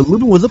scored. But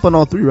Lubin was up on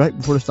all three, right,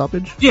 before the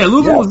stoppage. Yeah,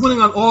 Lubin was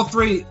winning on all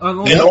three.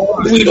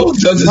 All three.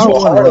 Those judges were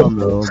hard,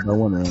 though. By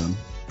 1 round.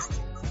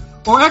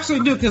 Or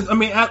actually, do because I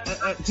mean,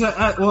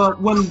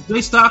 when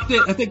they stopped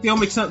it, I think they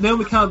only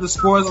counted the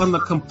scores on the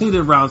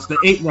completed rounds, the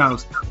 8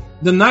 rounds.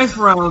 The 9th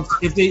rounds,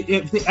 if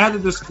they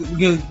added this,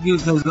 because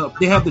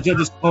they have the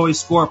judges always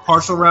score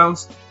partial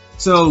rounds.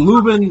 So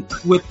Lubin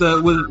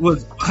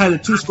had the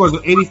 2 scores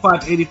with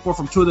 85-84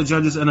 from 2 of the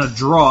judges and a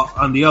draw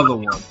on the other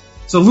one.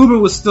 So Lubin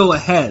was still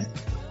ahead.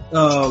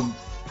 I mean,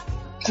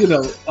 he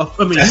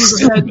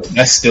was ahead.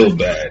 That's still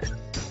bad.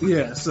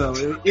 Yeah. So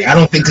I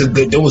don't think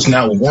there was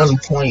not one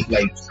point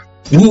like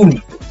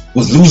Lubin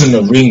was losing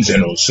the ring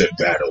generalship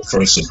battle.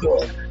 First of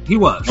all, he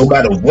was. No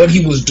matter what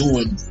he was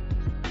doing.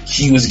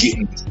 He was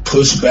getting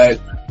pushed back,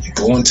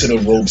 going to the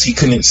ropes. He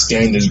couldn't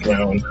stand his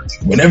ground.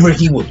 Whenever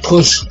he would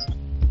push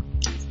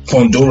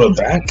Fundora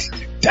back,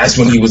 that's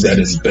when he was at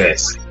his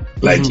best.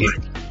 Like,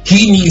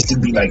 he needs to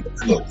be like,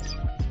 look,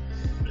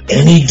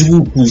 any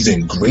dude who's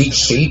in great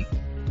shape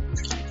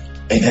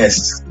and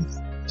has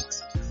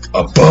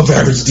above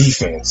average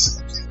defense,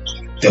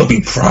 there'll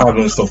be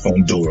problems for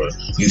Fundora.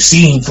 You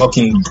seen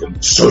fucking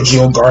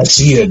Sergio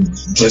Garcia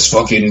just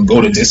fucking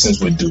go the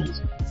distance with dude.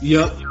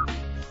 Yep.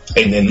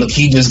 And then look,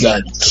 he just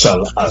got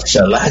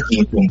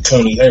shellacking from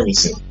Tony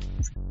Harrison.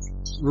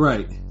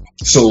 Right.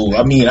 So,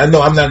 I mean, I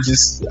know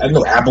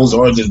apples,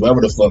 oranges,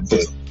 whatever the fuck,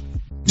 but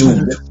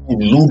dude,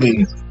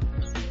 Lubin,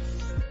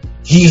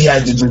 he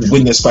had to just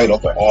win this fight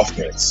off of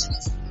offense.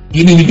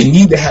 He didn't even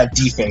need to have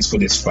defense for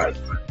this fight.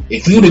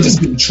 If he would have just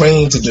been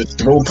trained to just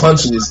throw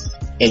punches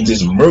and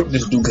just murk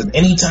this dude, because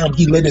anytime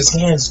he let his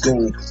hands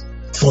go,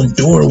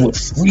 Fundora would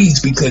freeze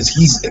because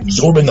he's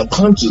absorbing the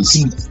punches.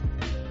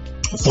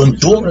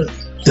 Fundora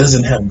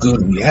doesn't have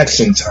good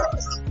reaction time.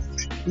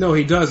 No,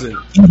 he doesn't.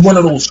 He's one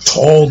of those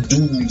tall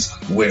dudes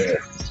where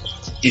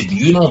if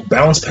you don't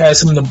bounce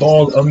past him the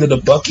ball under the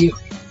bucket,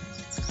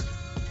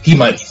 he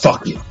might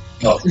fuck it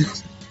up.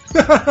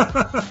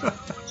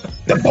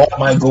 The ball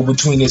might go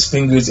between his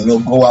fingers and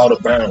he'll go out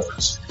of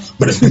bounds.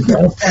 But if you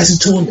bounce pass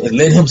it to him and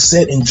let him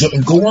set and jump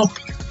and go up,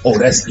 oh,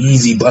 that's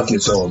easy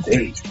buckets all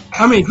day.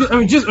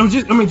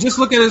 Just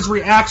look at his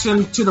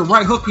reaction to the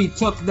right hook he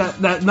took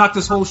that knocked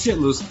his whole shit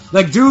loose.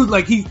 Like, dude,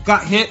 like he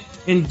got hit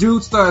and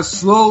dude started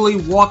slowly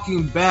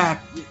walking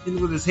back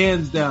with his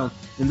hands down,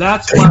 and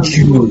that's why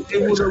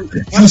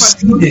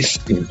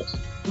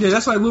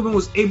that's why Lubin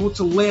was able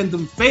to land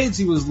them fades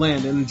he was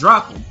landing and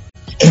drop them.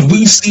 And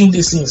we've seen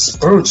this in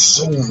spurts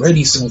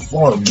already so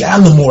far.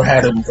 Gallimore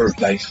had him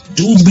hurt. Like,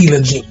 dudes be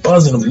legit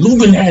buzzing him.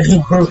 Lubin had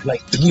him hurt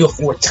like 3 or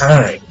 4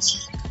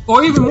 times.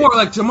 Or even more,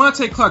 like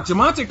Jamonte Clark.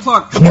 Jamonte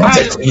Clark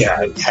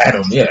had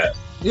him.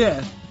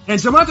 Yeah.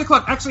 And Jamonte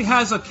Clark actually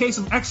has a case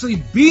of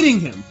actually beating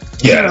him.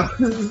 Yeah.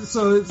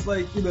 So it's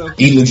like,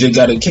 he legit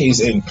got a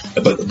case,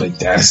 but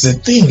that's the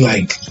thing.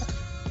 Like,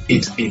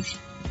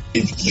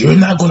 if you're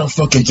not gonna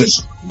fucking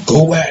just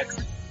go at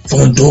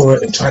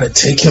Fundora and try to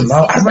take him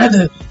out, I'd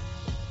rather.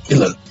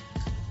 Look,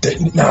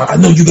 now I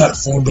know you got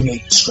to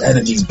formulate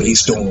strategies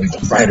based on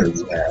the fighter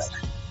you have,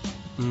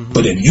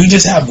 but if you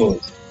just have a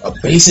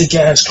basic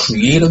ass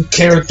creative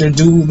character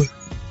dude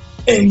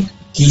and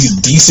he's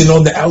decent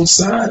on the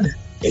outside,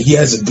 and he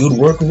has a good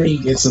work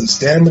rate and some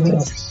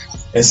stamina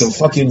and some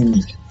fucking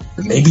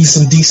maybe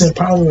some decent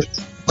power,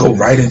 go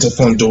right into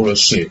Fundora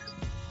shit.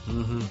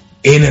 Mm-hmm.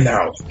 In and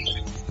out.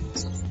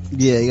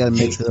 Yeah, you gotta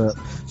mix it up.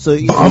 So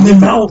bomb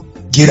him out,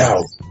 get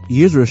out.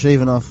 Years were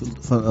shaving off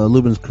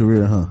Lubin's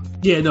career, huh?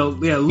 Yeah, no,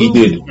 yeah, He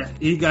did.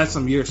 he got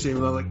some years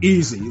shaving off, like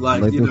easy,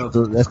 like you know.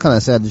 That's kind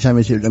of sad. The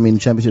championship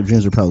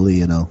dreams are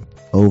probably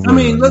over. I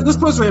mean, let's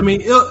put it this way. I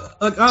mean,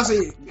 like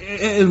honestly,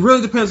 it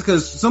really depends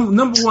because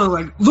number one,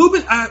 like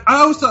Lubin, I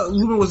always thought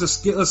Lubin was a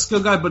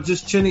skill guy, but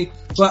just chinny.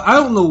 But I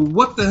don't know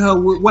what the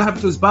hell what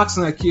happened to his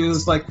boxing IQ.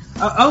 It's like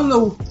I don't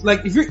know,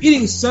 like if you're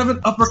eating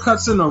 7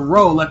 uppercuts in a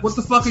row, like what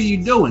the fuck are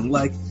you doing?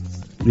 Like,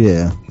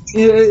 yeah,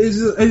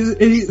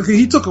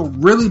 he took a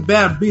really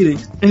bad beating,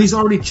 and he's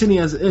already chinny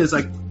as it is.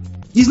 Like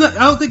he's not.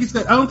 I don't think he's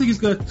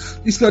gonna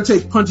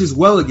take punches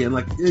well again.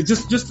 Like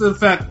just the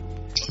fact.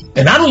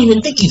 And I don't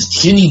even think he's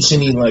chinny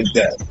like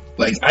that.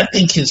 Like, I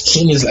think his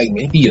chin is like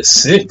maybe a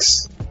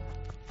 6.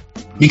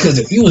 Because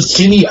if he was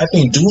chinny, I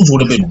think dudes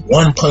would have been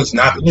one punch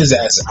knocking his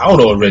ass out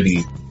already.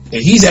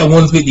 And he's at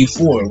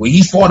 154, where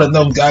he fought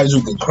enough guys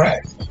who could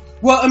crack.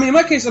 Well, I mean, in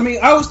my case, I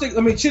always think,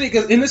 chinny,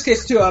 because in this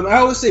case, too, I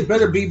always say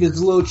Better Beef is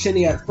a little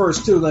chinny at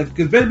first, too. Like,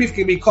 because Better Beef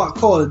can be caught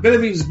cold. Better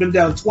Beef has been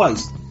down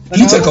twice. Like,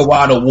 he took a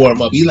while to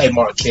warm up. He like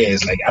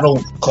Marquez. Like, I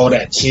don't call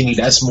that chinny.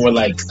 That's more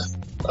like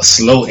a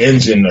slow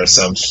engine or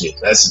some shit.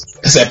 That's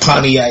that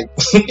Pontiac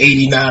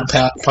 89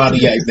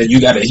 Pontiac that you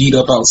got to heat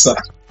up outside.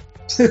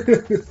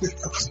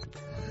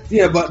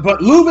 Yeah,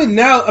 but Lubin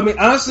now, I mean,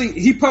 honestly,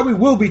 he probably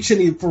will be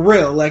chinny for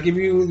real. Like if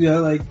you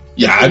know, like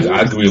yeah,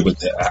 I agree with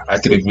that. I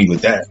could agree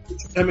with that.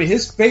 I mean,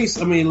 his face.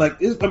 I mean, like,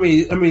 his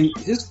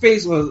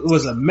face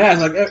was a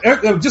mess. Like,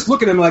 just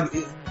looking at him, like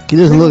he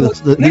doesn't look.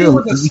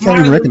 You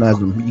can't even recognize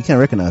him. You can't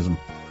recognize him.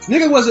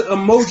 Nigga was an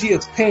emoji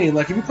of pain.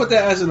 Like if you put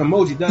that as an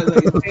emoji, that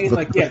like pain.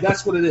 Like yeah,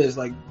 that's what it is.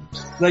 Like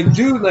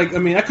dude. Like I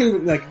mean, I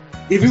couldn't like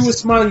if he was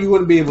smiling, you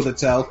wouldn't be able to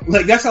tell.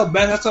 Like that's how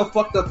bad. That's how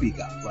fucked up he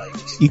got. Like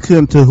you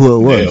couldn't tell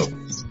who it was.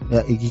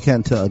 Yeah, you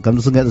can't tell. Like, I'm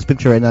just looking at this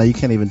picture right now. You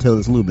can't even tell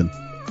it's Lubin.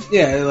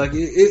 Yeah, like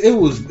it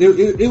was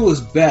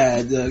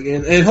bad,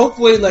 and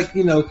hopefully, like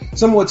you know,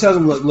 someone tells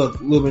him, look,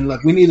 Lubin,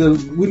 like we need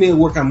to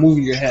work on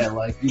moving your head,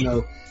 like you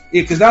know,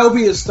 because that would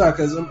be a start.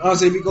 Because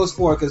honestly, if he goes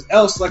forward, because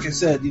else, like I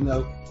said,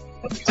 else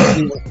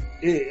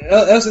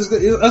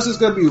is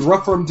going to be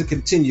rough for him to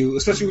continue,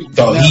 especially.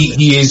 No,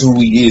 he is who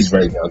he is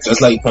right now,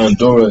 just like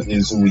Fundora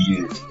is who he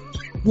is.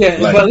 Yeah,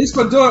 like, but at least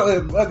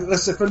Fundora,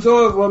 let's say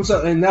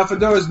Fundora, and now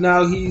Fundora's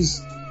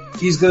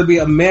he's going to be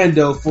a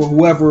Mando for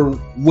whoever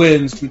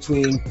wins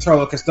between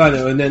Charlo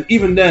Castaño, and then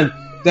even then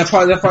that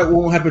fight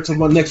won't happen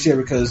until next year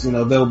because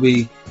there'll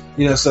be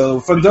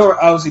so Fundora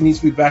obviously needs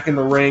to be back in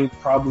the ring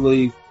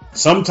probably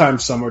sometime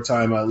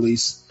summertime at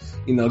least.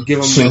 Give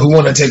him. So who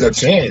want to take a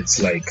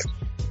chance? Like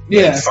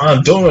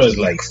Fundora is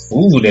like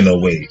food in a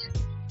way.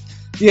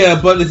 Yeah,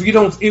 but if you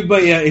don't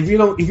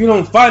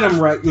fight him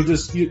right,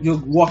 you'll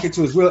walk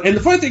into his will. And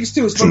the funny thing is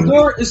too is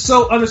Fundora is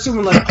so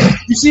unassuming. Like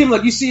you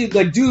see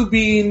dude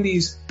being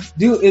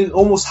dude in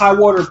almost high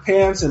water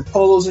pants and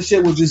polos and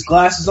shit with his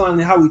glasses on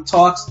and how he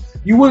talks.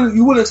 You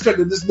wouldn't expect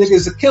that this nigga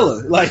is a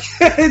killer. Like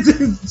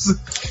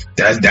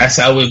that's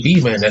how it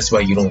be, man. That's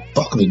why you don't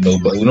fuck with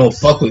nobody. You don't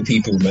fuck with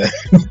people, man.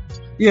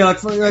 Yeah, like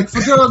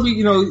Fundora,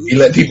 you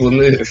let people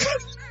live.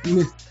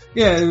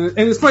 Yeah, and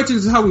it's funny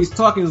too how he's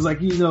talking. It's like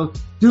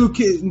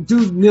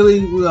dude nearly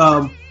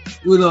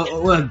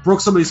like broke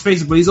somebody's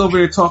face, but he's over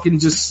there talking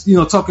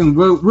talking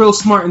real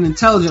smart and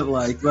intelligent,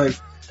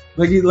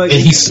 and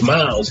he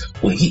smiles.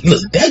 Well,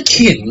 that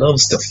kid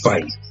loves to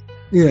fight.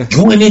 Yeah,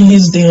 going in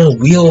his damn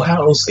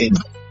wheelhouse and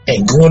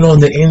going on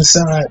the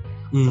inside.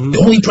 Mm-hmm. The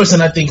only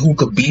person I think who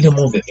could beat him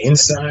on the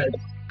inside,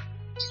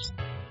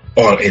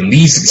 or at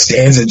least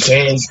stands a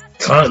chance,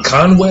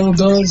 Conwell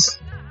does.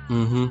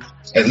 Mm-hmm.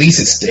 At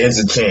least it stands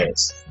a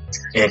chance.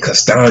 And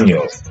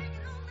Castaño.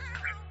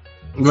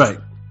 Right.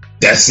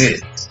 That's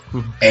it.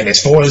 Mm-hmm. And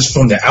as far as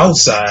from the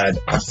outside,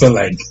 I feel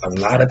like a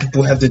lot of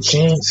people have the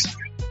chance,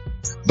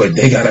 but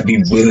they gotta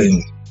be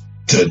willing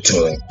to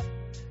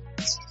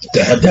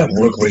have that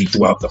work rate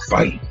throughout the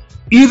fight.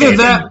 Either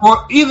that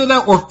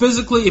or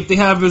physically, if they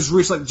have his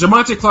reach, like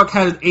Jamonte Clark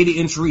had an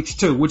 80-inch reach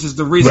too, which is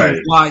the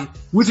reason why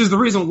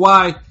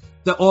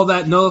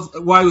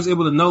why he was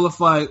able to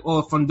nullify all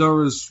of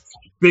Fundora's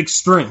big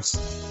strengths.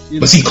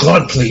 But see,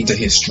 Clark played to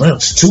his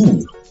strengths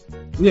too.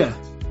 Yeah.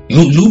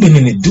 Lubin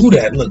didn't do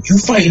that. Look, you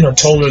fighting a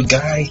taller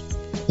guy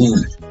who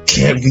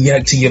can't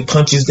react to your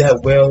punches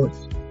that well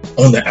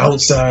on the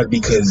outside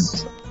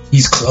because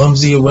he's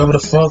clumsy or whatever the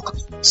fuck.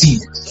 See,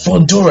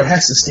 Fundora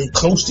has to stay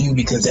close to you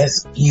because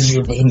that's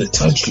easier for him to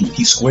touch you.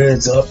 He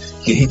squares up,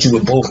 he can hit you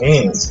with both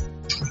hands.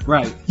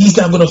 Right. He's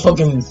not gonna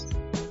fucking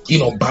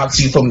box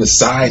you from the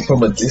side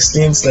from a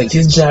distance. Like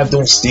his jab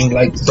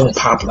don't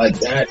pop like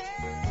that.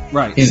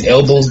 Right. His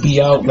elbows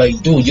be out.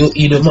 Like, dude, you'll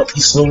eat him up.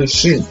 He's slow as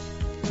shit.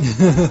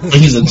 And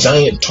he's a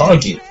giant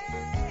target.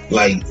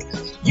 Like,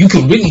 you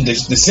can really, the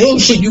same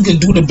shit you can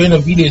do to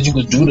Benavidez you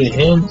could do to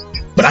him,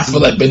 but I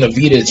feel like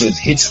Benavidez just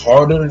hits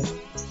harder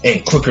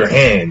and quicker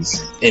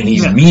hands, and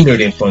he's meaner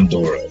than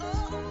Fundora.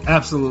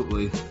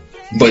 Absolutely.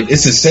 But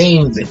it's the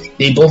same.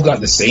 They both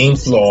got the same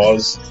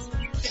flaws.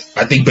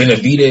 I think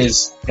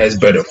Benavidez has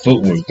better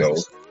footwork though.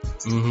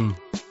 Mm-hmm.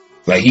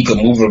 Like he could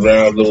move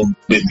around a little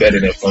bit better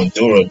than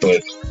Fundora,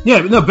 but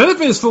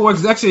Benavidez footwork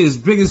is actually his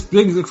biggest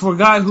for a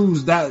guy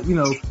who's that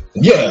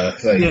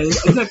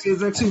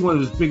it's actually one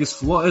of his biggest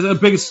flaws,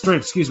 biggest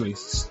strengths. Excuse me.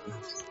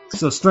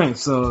 So strength.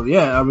 So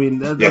yeah, I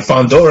mean,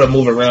 Fundora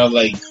move around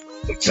like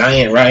the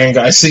giant Ryan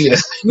Garcia.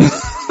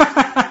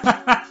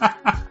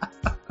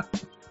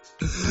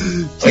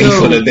 Play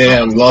for the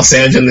damn Los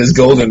Angeles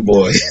Golden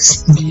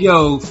Boys.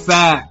 Yo,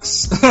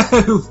 facts.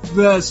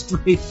 That's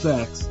straight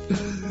facts.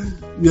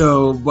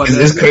 Yo, but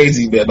it's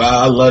crazy, man. But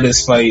I love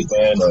this fight,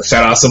 man.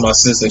 Shout out to my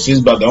sister. She's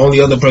about the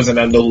only other person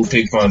I know who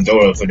picked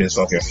Fundora for this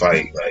fucking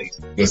fight. Like,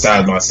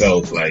 besides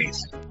myself, like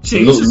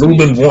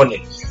Lubin won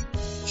it.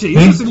 Shit,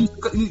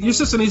 your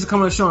sister needs to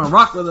come on the show and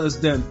rock with us.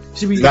 Then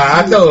she be.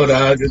 I know.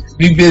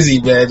 Be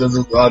busy, man. Those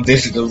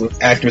auditions,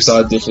 those actress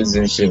auditions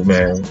and shit,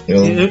 man. You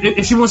know?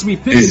 If she wants to be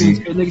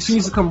busy, she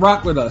needs to come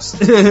rock with us.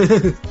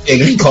 And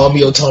he called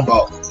me talking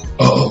about,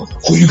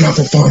 who you got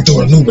for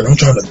Fundora Lubin? I'm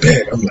trying to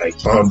bet. I'm like,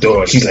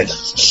 Fundora. She's like,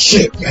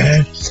 shit,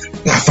 man.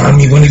 I find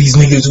me one of these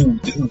niggas who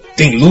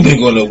think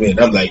Lubin gonna win.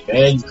 I'm like,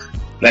 man,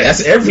 like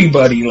that's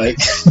everybody. Like.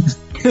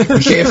 You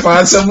can't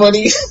find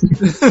somebody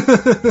because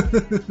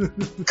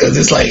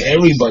it's like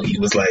everybody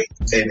was like,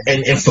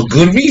 and for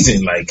good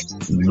reason. Like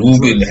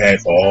Lubin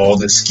had all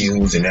the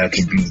skills and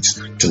attributes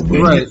to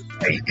win. Right.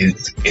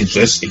 It's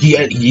just he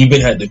even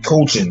had the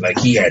coaching. Like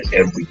he had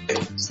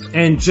everything,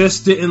 and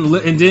just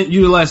didn't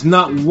utilize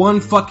not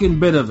one fucking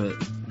bit of it.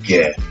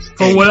 Yeah,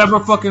 for whatever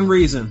fucking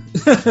reason.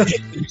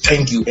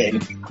 Thank you,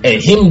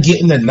 and him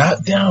getting the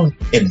knockdown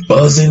and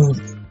buzzing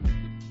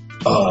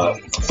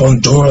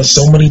Fundora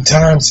so many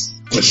times.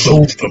 To show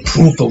the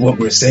proof of what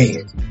we're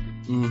saying.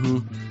 Mm-hmm.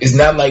 It's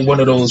not like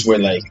one of those where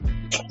like,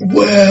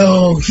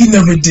 well, he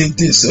never did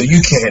this, so you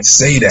can't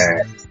say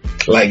that.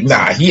 Like,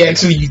 nah, he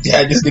actually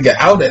had this nigga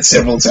out at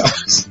several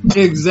times.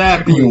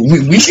 Exactly.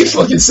 we can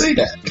fucking say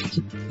that.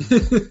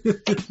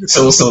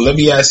 So let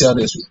me ask y'all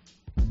this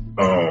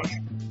one.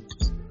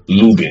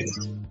 Lubin,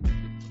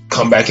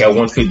 come back at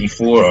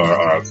 154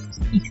 or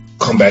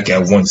come back at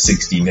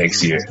 160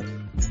 next year?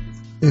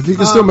 If he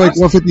can still make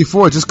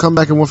 154, just come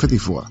back at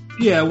 154.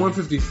 Yeah,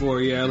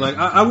 154. Yeah, like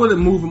I wouldn't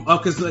move him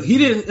up because he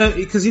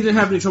didn't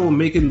have any trouble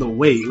making the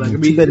weight. Like I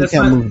mean, he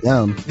can't move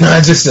down.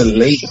 Not just a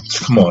late.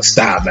 Come on,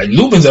 stop. Like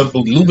Lubin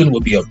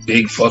would be a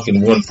big fucking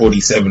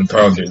 147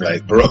 pounder.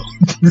 Like, bro.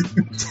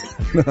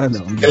 I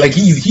know. Like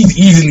he's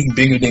easily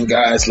bigger than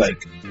guys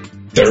like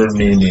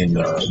Thurman and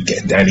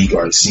Danny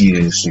Garcia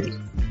and shit.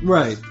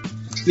 Right.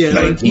 Yeah,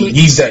 like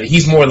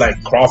he's more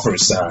like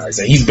Crawford size,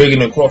 and he's bigger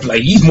than Crawford.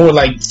 Like he's more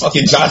like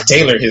fucking Josh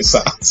Taylor his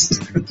size.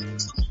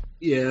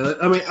 Yeah,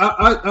 I mean,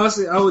 I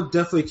honestly, I would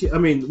definitely. I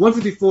mean,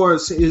 154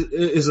 is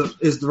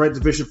the right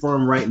division for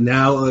him right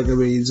now. Like, I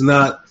mean, he's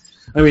not.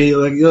 I mean,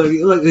 like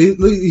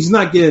he's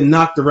not getting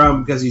knocked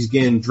around because he's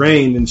getting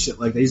drained and shit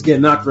like that. He's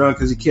getting knocked around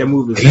because he can't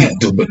move his head.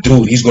 But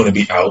he's going to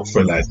be out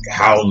for like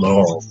how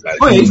long? Like,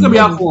 he's going to be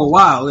out for a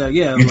while.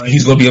 Yeah.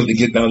 He's going to be able to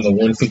get down to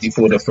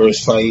 154 the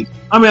first fight.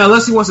 I mean,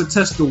 unless he wants to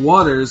test the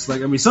waters.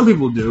 Like, I mean, some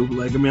people do.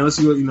 Like, I mean, unless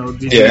you know.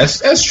 Yeah,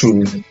 that's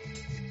true.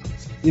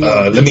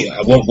 Let me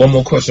one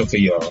more question for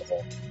y'all.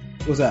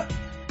 What's that?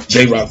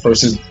 J-Rock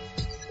versus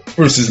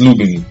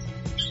Lubin.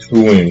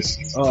 Who wins?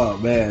 Oh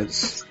man.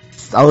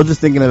 I was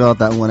just thinking about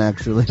that one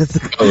actually.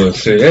 Oh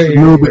shit! Hey,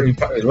 Lubin.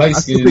 Light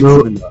skin.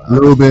 Lubin.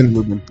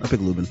 I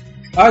pick Lubin.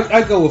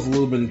 I go with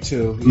Lubin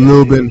too. Yeah.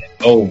 Lubin.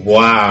 Oh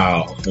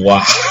wow!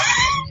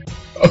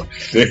 Oh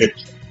shit!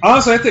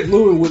 Honestly, I think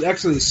Lubin would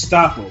actually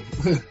stop him.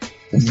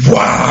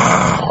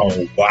 Wow!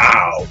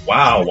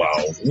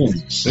 Ooh,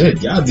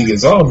 shit! Y'all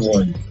niggas on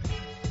one.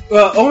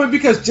 Only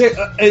because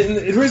and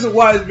the reason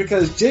why is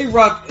because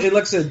J-Rock, and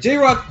like I said,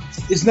 J-Rock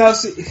is now.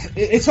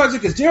 It's hard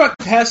because J-Rock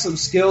has some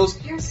skills.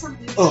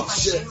 Oh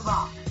shit!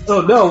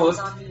 Oh no!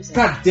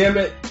 God damn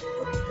it!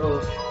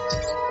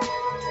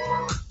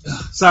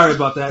 Sorry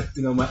about that.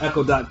 You know, my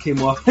Echo Dot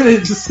came off and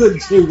it just said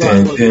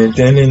J-Rock.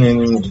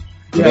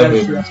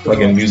 Whatever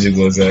fucking music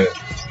was that?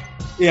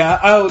 Yeah,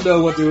 I don't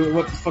know what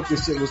the fuck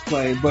this shit was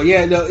playing, but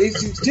yeah, no,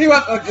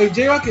 J-Rock.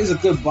 J-Rock is a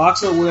good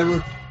boxer or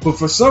whatever. But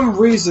for some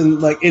reason,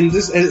 like in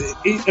this,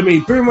 I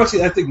mean, pretty much,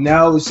 I think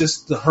now it's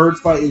just the Hurd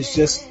fight is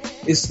just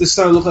it's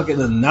starting to look like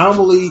an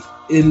anomaly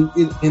in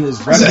his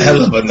record. It's a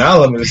hell of an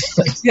anomaly.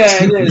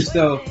 Yeah, it is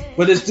though.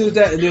 But it's do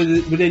that,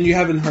 but then you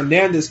having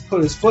Hernandez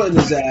put his foot in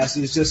his ass.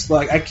 It's just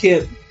like I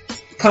can't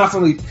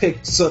confidently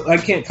pick. So I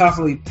can't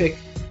confidently pick.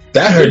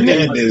 That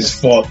Hernandez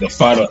fought the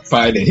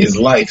fight of his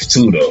life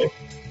too, though.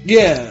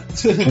 Yeah.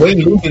 The way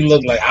Lubin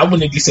looked like, I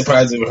wouldn't be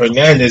surprised if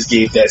Hernandez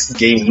gave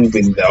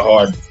Lubin the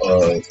hard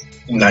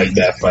night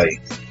that fight.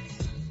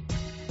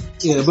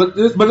 Yeah, but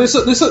there's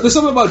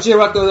something about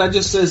J-Rock though that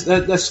just says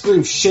that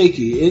screams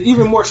shaky, and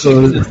even more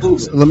shaky than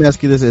Lubin. Let me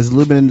ask you this: is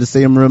Lubin in the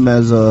same room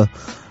as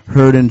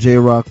Hurd and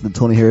J-Rock that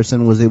Tony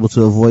Harrison was able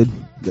to avoid?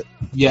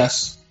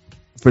 Yes,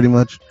 pretty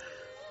much.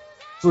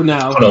 for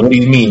now. Hold on, what do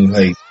you mean?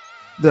 Like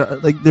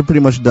they're pretty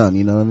much done.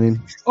 You know what I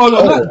mean? Oh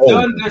no, not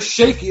done. They're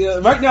shaky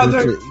right now.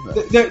 They're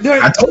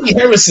Tony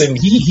Harrison.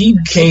 He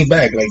came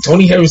back. Like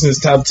Tony Harrison's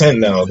top 10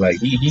 now. Like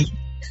he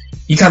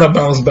kind of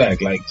bounced back.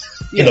 Like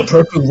in a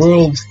perfect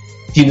world,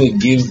 he would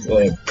give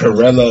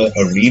Perella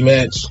a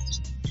rematch,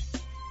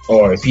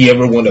 or if he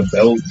ever won a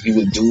belt, he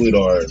would do it,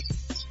 or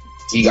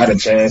he got a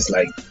chance.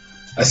 Like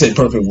I said,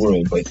 perfect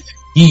world, but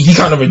he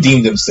kind of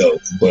redeemed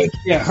himself. But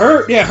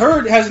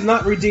Hurd has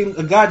not redeemed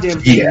a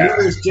goddamn thing. Yeah.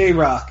 Neither is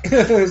J-Rock.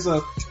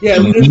 So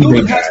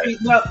Lubin has to be,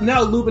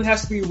 now Lubin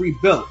has to be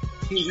rebuilt.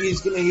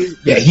 He's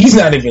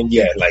not even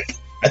yet. Like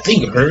I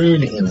think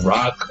Hurd and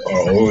Rock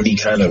are already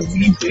kind of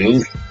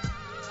rebuilt.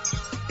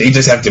 They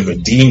just have to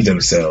redeem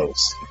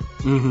themselves.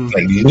 Mm-hmm.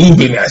 Like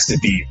Lubin has to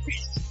be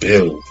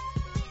rebuilt.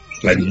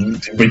 Like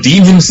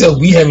redeem himself.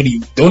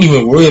 Don't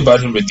even worry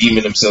about him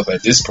redeeming himself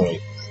at this point.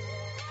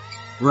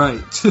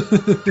 Right.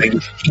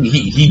 Like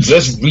he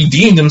just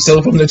redeemed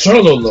himself from the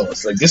Charlo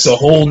loss. Like this is a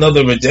whole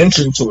nother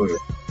redemption tour.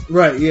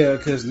 Right. Yeah.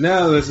 Because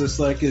now it's just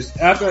like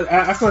after an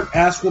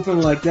ass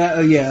whooping like that.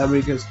 I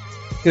mean, because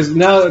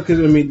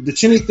the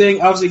Chinny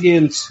thing obviously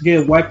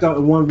getting wiped out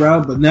in one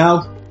round, but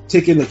now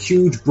taking a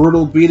huge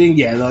brutal beating.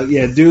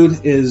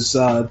 Dude is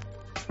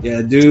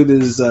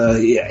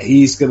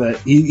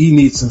he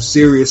needs some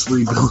serious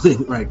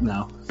rebuilding right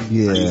now.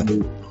 Yeah.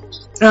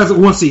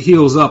 Once he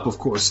heals up, of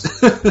course.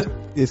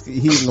 He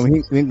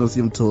ain't gonna see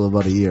him until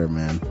about a year,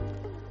 man.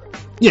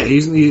 Yeah,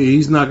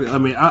 he's not. I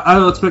mean, I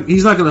don't expect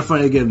he's not gonna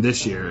fight again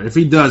this year. If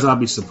he does, I'll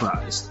be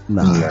surprised.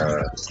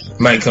 Nah.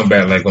 Might come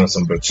back like on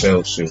some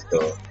Burchell shit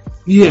though.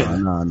 Yeah.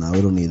 No,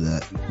 we don't need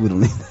that. We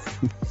don't need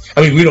that.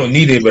 I mean, we don't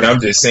need it, but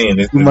I'm just saying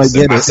it's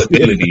a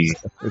possibility.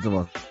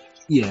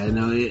 Yeah,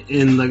 no,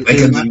 and like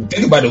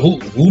think about it,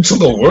 who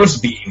took a worse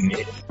beating,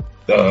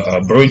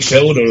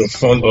 Burchell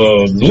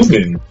or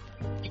Lubin?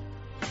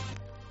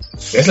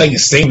 That's like the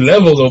same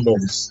level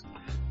almost.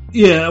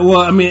 Yeah,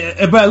 well, I mean,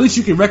 but at least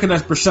you can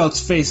recognize Burchell's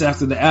face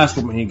after the ass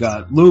whooping he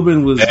got.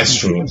 Lubin was. That's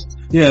true.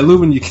 Yeah,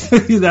 Lubin,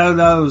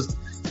 that was.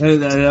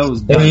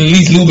 At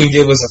least Lubin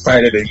gave us a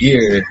fight of the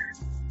year.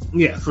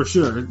 Yeah, for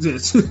sure.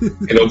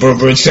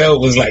 Burchell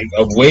was like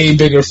a way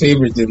bigger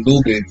favorite than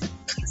Lubin.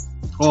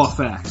 All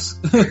facts.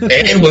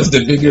 And was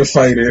the bigger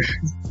fighter.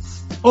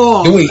 Facts.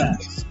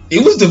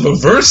 It was the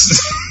reverse.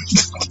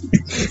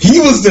 He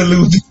was the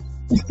Lubin.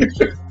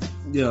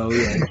 Yo,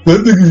 yeah.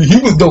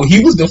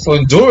 He was the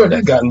Fundora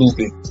that got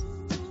Lubin.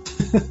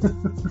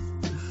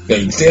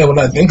 Like, damn, when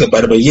I think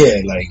about it, but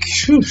yeah, like,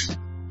 whew.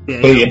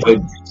 But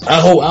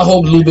I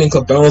hope Lubin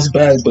could bounce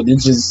back. But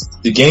it's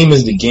just the game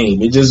is the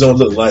game. It just don't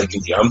look like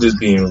it. I'm just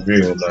being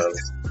real, man.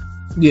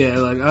 Yeah,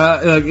 Lubin,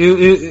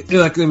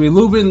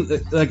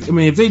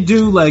 if they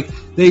do,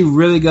 they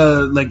really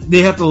gotta,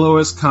 they have to lower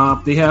his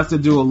comp. They have to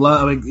do a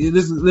lot.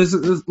 There's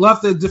a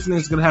lot of different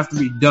things gonna have to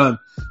be done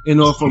in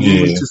order for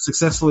Lubin to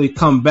successfully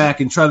come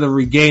back and try to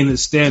regain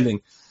his standing.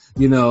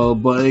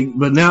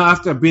 But now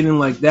after beating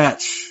like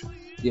that,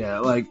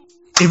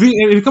 if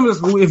he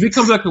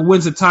comes back and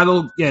wins the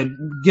title,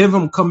 give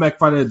him comeback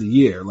fighter of the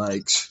year,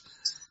 But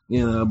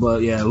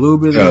yeah,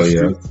 Lubin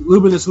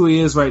is who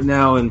he is right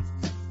now, and.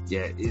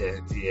 Yeah.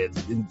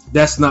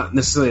 That's not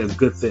necessarily a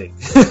good thing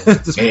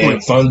at this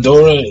point.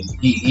 Fundora,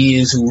 he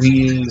is who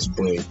he is,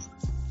 but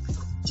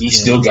he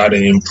still got to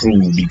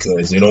improve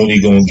because it only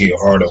gonna get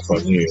harder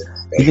from here.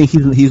 I think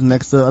he's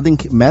next. I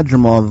think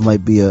Madrimov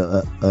might be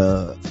a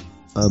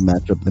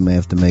matchup they may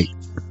have to make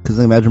because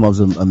I think Madrimov's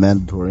a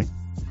mandatory.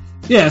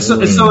 Yeah, so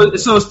is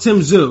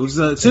Tim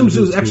Tszyu. Tim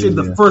Tszyu is actually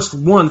the first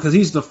one because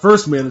he's the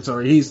first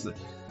mandatory. He's the.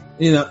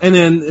 And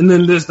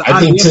then there's the.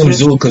 I think Tim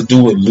Tszyu could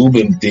do what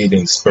Lubin did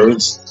in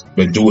spurts,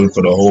 but do it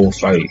for the whole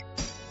fight,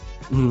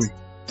 and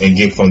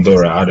get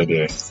Fundora out of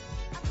there.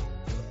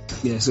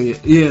 Yeah,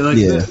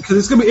 because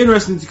it's gonna be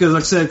interesting because,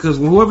 like I said, because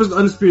whoever's the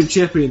undisputed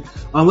champion,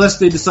 unless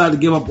they decide to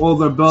give up all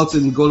their belts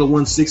and go to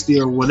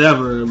 160 or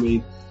whatever, I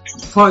mean,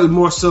 probably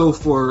more so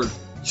for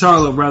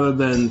Charlo rather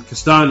than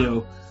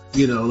Castaño.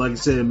 Like I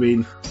said, I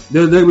mean,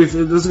 there's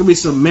gonna be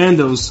some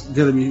Mandos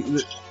they're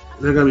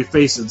gonna be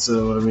facing.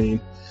 So I mean.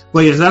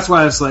 But yeah, that's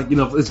why it's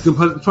it's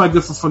probably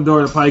good for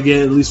Fundora to probably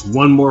get at least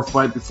one more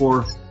fight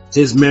before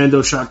his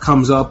Mando shot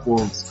comes up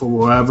or for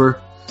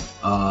whatever.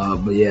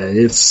 But yeah,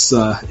 it's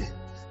I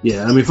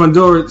mean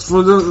Fundora,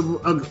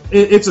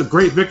 it's a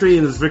great victory,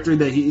 and it's a victory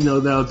that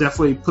that'll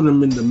definitely put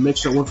him in the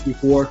mix at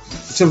 154 in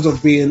terms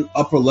of being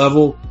upper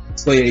level.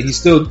 But yeah, he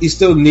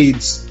still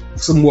needs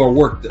some more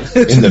work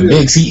in the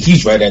mix.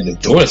 He's right at the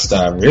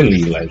doorstep,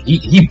 really. Like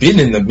he been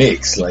in the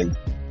mix. Like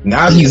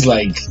now he's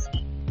like.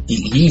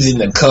 He's in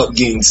the cup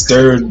getting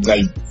stirred,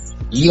 like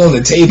he on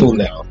the table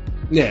now.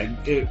 Yeah,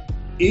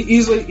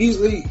 easily. He's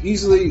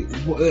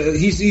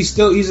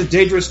a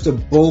dangerous to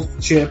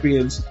both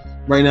champions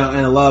right now,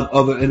 and a lot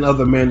of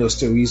other Mandos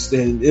too.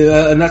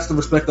 And that's the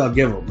respect I'll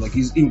give him. Like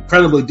he's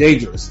incredibly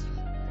dangerous,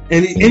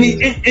 and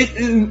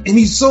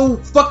he's so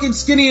fucking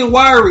skinny and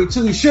wiry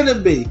too. He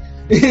shouldn't be.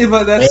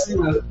 But that's, you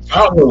know. I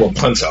don't know what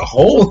punch a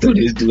hole through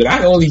this dude.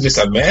 I only just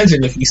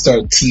imagine if he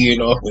start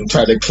teeing off and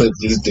try to clip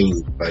this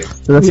dude. Like,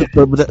 So that's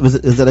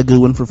is that a good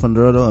win for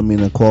Fundora though? I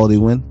mean, a quality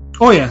win.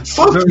 Oh yeah,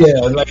 fuck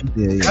yeah, like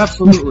Yeah.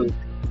 absolutely.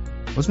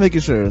 Let's make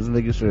it sure.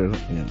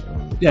 Yeah.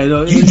 Yeah,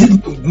 no, I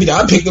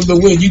picked up the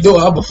win. You know,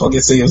 I'm gonna fucking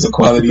say it was a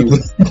quality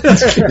win.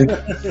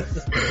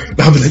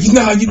 I'll be like,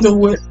 nah, you know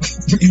what?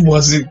 It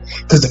wasn't,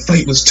 because the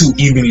fight was too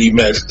evenly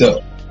matched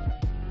up.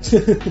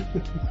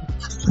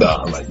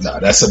 Nah, I'm like, nah,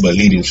 that's some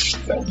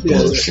elitist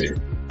bullshit.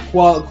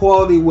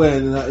 quality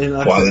win, and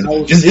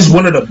It's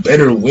one of the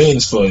better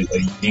wins for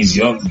these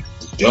young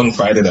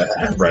fighters to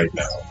have right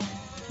now.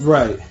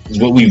 Right. It's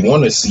what we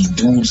want to see.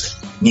 Dudes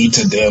need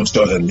to damn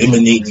start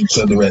eliminating each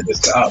other at the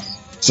top,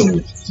 so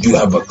you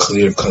have a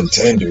clear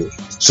contender.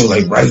 So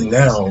like right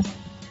now,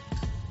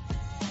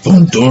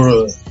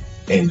 Fundora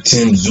and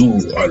Tim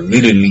Tszyu are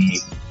literally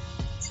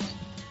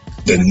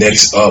the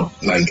next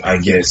up, like, I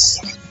guess,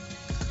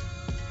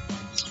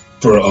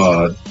 for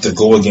to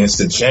go against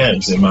the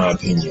champs, in my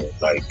opinion.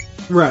 Like,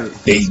 right.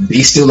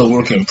 They still a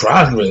work in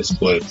progress,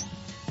 but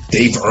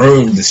they've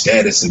earned the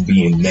status of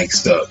being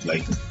next up.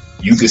 Like,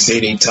 you could say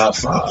they top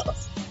 5.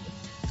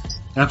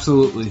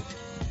 Absolutely.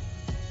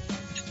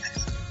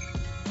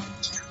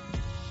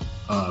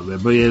 Man,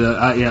 but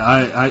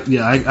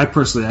I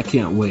personally, I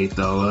can't wait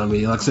though. I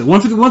mean, like I said,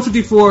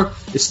 154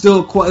 is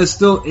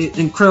still an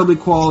incredibly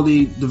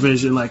quality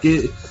division. Like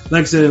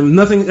I said,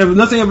 nothing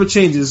ever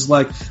changes.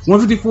 Like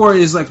 154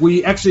 is like,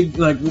 we actually,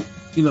 like,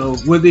 you know,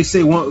 when they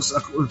say a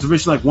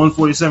division like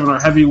 147 or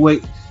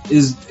heavyweight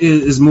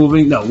is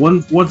moving. No,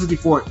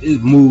 154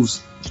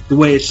 moves the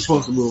way it's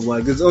supposed to move.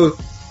 Like, it's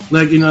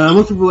like, you know,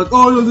 most people are like,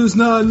 oh no, there's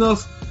not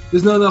enough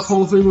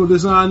Hall of Fame,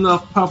 there's not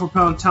enough pound for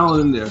pound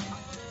talent in there.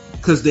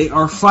 Because they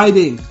are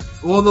fighting.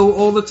 All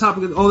the top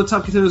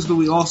contenders that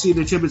we all see,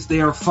 the champions, they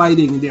are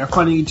fighting. They are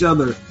fighting each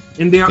other,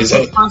 and they are.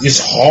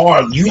 It's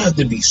hard. You have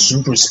to be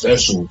super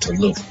special to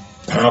look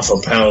pound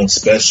for pound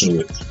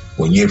special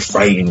when you're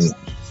fighting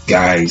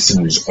guys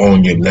who's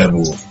on your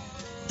level,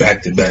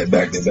 back to back.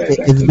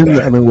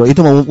 I mean, well, you're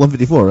talking about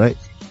 154, right?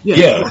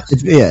 Yeah.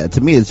 To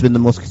me, it's been the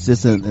most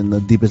consistent and the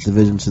deepest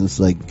division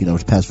since, like, you know,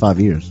 the past 5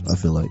 years. I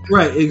feel like.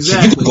 Right.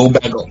 Exactly. So you can go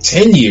back on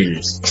 10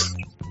 years.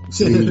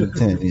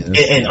 10, yeah.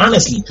 And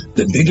honestly,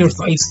 the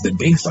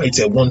big fights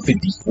at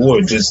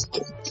 154 just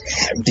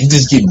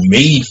get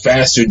made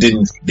faster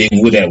than they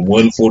would at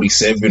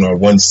 147 or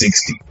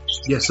 160.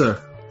 Yes, sir.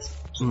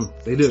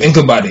 They do. Think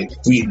about it.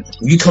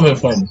 We coming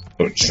from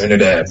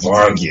Trinidad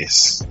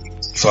Vargas,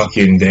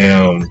 fucking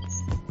damn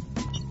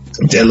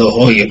De La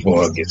Hoya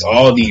Vargas,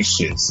 all these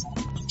shits.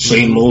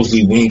 Shane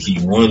Mosley,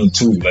 Winky, 1,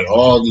 2, like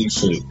all these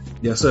shit.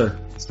 Yes, sir.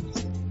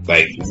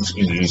 Like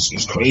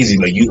it's crazy.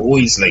 Like, you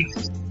always, like,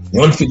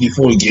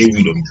 154 gave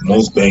you the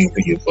most bang for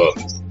your buck.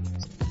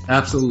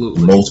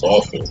 Absolutely. Most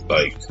often.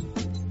 Like,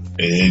 and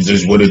it's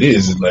just what it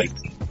is. It's like,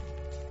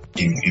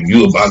 if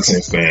you're a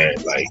boxing fan,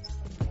 like,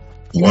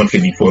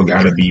 154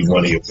 gotta be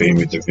one of your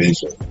favorite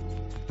divisions.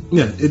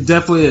 Yeah, it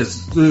definitely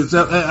is.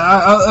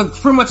 I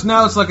pretty much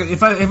now it's like,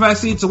 if I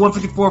see it's a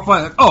 154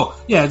 fight, like,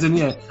 oh yeah, then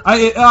yeah,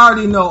 I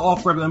already know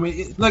off record. I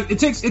mean, it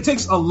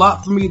takes a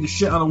lot for me to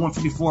shit on a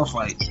 154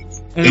 fight.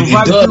 And it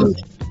does.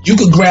 You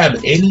could grab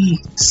any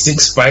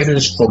 6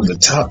 fighters from the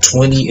top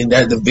 20 in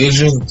that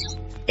division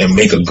and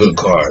make a good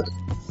card.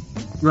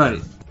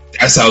 Right.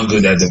 That's how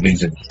good that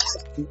division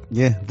is.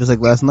 Yeah, just like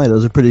last night, it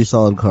was a pretty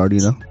solid card, you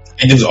know.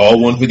 And it was all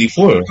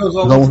 154. It was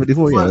all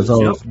 154, yeah. It was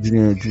all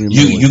junior.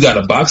 You got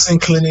a boxing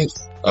clinic,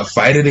 a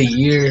fight of the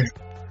year,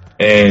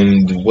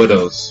 and what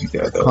else? You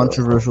got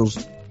controversial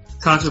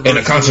and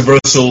a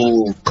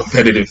controversial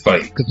competitive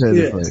fight.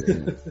 Yeah.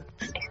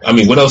 I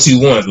mean, what else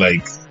you want?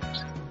 Like,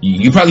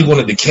 you probably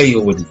wanted the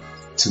KO with it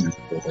too.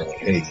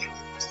 Hey,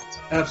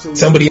 absolutely.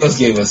 Somebody else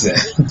gave us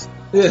that.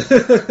 Yeah.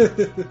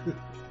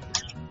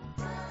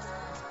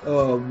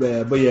 Oh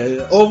man, but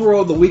yeah,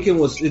 overall the weekend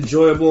was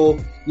enjoyable,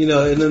 you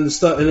know. And then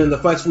the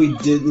fights we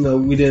did, you know,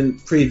 we didn't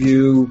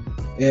preview,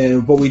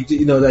 but we did,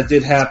 you know, that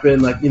did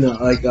happen. Like, you know,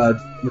 like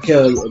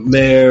Michaela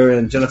Mayer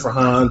and Jennifer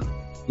Hahn,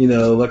 you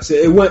know, like I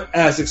said, it went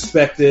as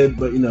expected,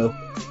 but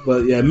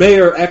yeah,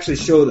 Mayer actually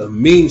showed a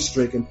mean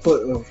streak and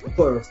put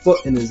her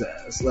foot in his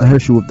ass. Like, I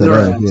heard she whooped that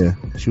ass. Yeah,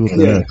 she whooped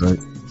that ass, right?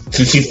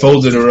 So she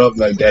folded her up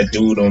like that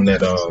dude on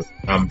that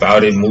I'm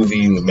Bout It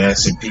movie with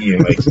Master P,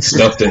 and like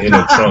stuffed her in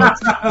her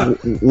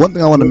trunk. One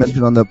thing I want to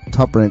mention on the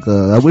Top Rank,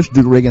 I wish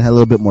Duke Reagan had a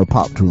little bit more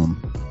pop to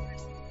him.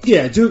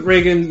 Yeah, Duke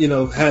Reagan, you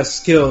know, has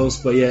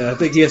skills, but yeah, I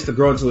think he has to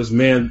grow into his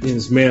man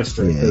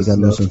strength. Yeah, he got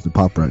no sense to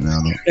pop right now.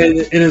 Though. And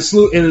in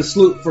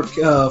salute for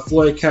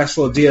Floyd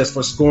Cashflow Diaz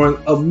for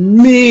scoring a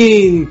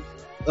mean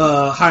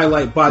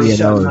highlight body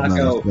shot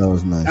knockout. That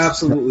was nice.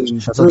 Absolutely.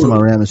 Shout out to my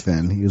Rams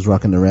fan. He was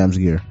rocking the Rams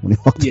gear when he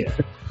walked. Yeah.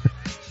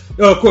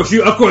 Oh, of course,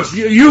 you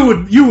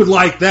would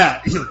like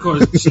that. Of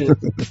course,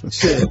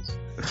 shit.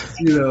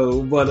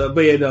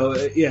 But yeah, no,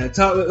 yeah.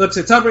 Let's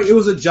say Top Rank. It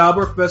was a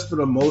jobber fest for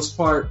the most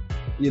part,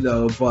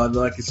 But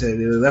like I said,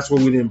 that's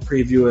where we didn't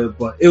preview it,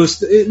 but it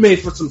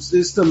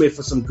still made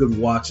for some good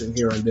watching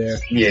here and there.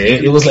 Yeah,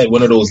 it was like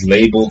one of those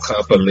label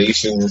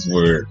compilations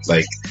where,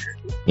 like,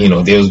 they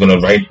was gonna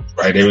write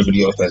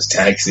everybody off as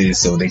taxes,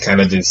 so they kind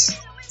of just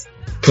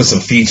put some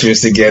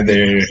features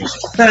together. It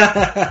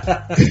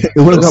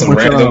would have got more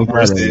shine on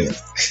Friday.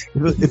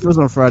 If it was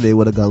on Friday, it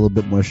would have got a little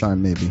bit more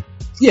shine, maybe.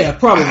 Yeah,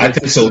 probably. I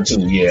think so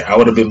too. Yeah, I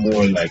would have been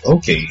more like,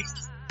 okay,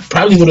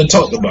 probably would have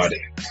talked about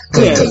it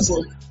because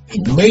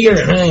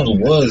Mayor Han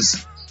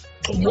was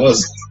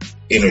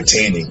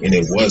entertaining and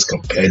it was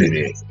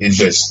competitive. It's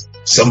just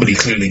somebody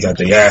clearly got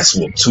their ass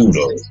whooped too,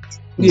 though.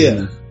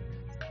 Yeah,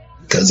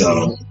 because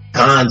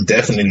Han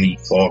definitely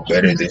fought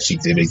better than she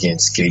did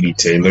against Katie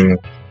Taylor.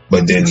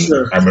 But then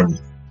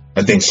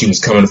I think she was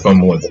coming from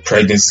the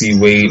pregnancy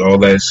weight, all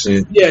that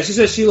shit. Yeah, she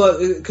said she lost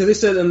because they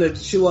said that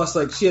she lost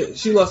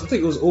she lost. I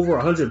think it was over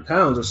 100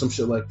 pounds or some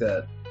shit like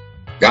that.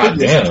 God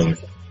damn,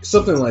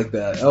 something like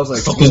that. I was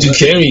like, "What the fuck was you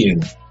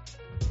carrying?"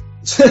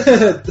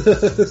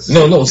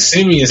 No,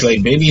 serious.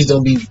 Like, babies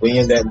don't be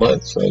weighing that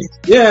much. Like,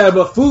 yeah,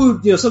 but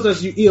food,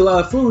 sometimes you eat a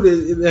lot of food,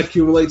 it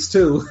accumulates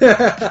too.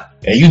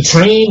 And you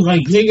train,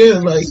 like,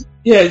 nigga, like.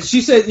 Yeah,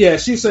 she said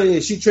she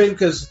trained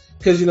because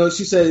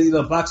she said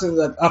boxing,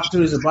 like,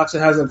 opportunities in boxing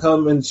hasn't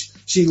come, and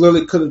she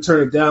literally couldn't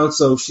turn it down,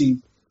 so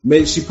she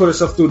put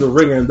herself through the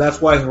ringer, and that's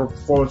why her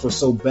performance was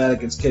so bad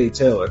against Katie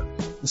Taylor.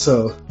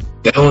 So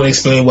that don't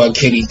explain why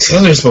Katie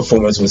Taylor's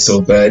performance was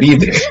so bad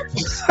either.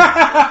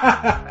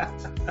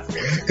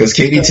 Because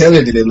Katie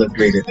Taylor didn't look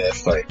great in that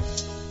fight.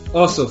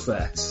 Also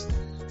facts.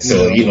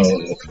 So,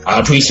 I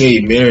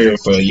appreciate Miriam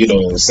for,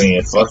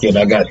 saying, fuck it,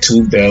 I got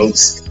 2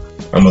 belts.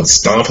 I'm going to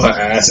stomp her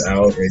ass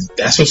out. And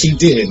that's what she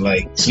did.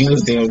 Like, she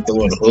was there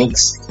throwing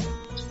hooks,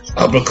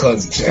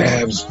 uppercuts,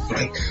 jabs.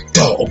 Like,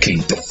 dog,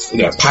 okay,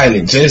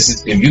 Pilot,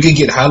 just, if you can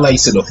get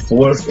highlights of the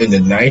 4th and the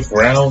 9th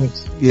round,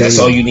 that's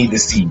all you need to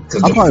see.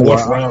 Because the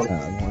 4th round.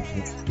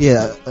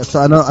 Yeah, so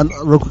I know,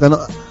 real quick, I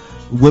know.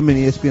 Women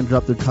ESPN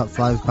dropped their top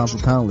 5 pound for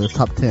pound, their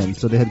top 10.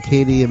 So they had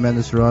Katie,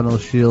 Amanda Serrano,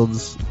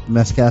 Shields,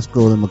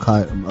 McCaskill, and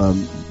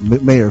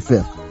Mayer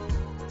 5th.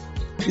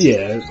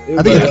 Yeah,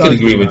 I can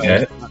agree with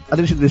that. I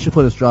think they should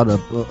put Estrada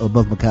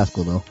above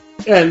McCaskill though.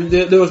 And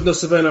there was no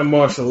Savannah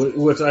Marshall,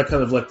 which I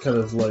kind of like.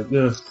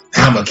 Yeah.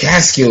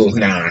 McCaskill's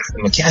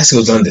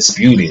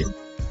undisputed.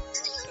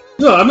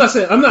 No, I'm not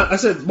saying. I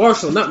said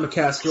Marshall, not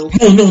McCaskill.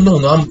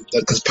 No.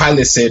 Because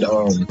Pilot said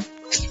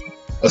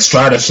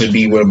Estrada should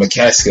be where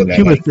McCaskill.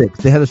 She was 6.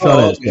 They had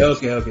Estrada.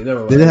 Okay. Never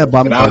mind. They didn't have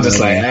Bomb. And I was just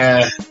like,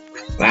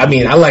 I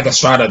mean, I like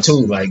Estrada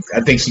too. Like,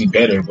 I think she's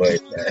better,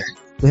 but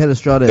they had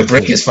Estrada. The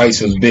Breakers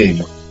fights was big.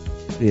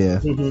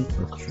 Yeah,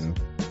 that's true.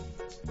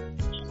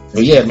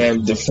 But yeah,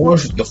 man, the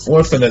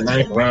 4th and the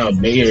 9th round,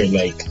 Mayer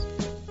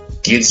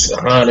gets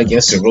Han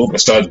against the rope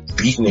and starts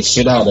beating the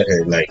shit out of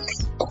her. Like,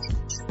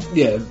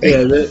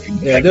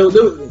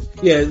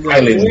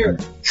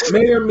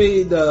 Mayer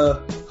made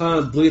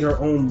Han bleed her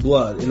own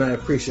blood, and I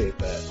appreciate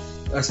that.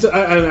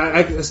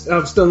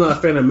 I'm still not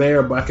a fan of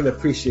Mayer, but I can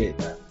appreciate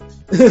that.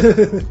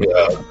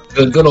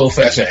 The good old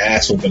fashioned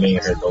ass whooping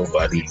ain't hurt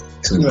nobody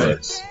too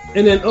much.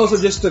 And then also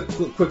just to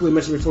quickly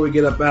mention before we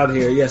get up out of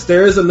here, yes,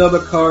 there is another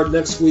card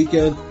next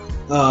weekend.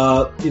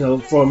 One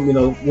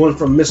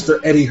from Mr.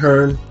 Eddie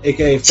Hearn,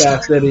 aka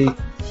Fast Eddie.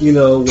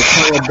 With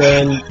Tyler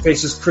Ben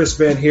faces Chris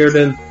Van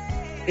Heerden.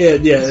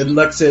 And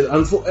like I said,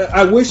 I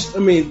like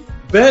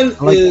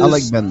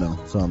Ben though,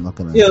 so I'm not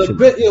gonna.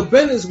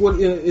 Ben is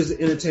is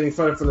an entertaining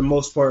fighter for the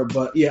most part,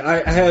 but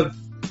I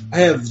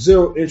have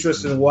zero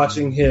interest in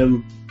watching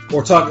him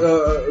or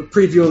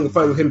previewing the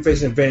fight with him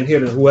facing Van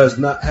Heerden, who has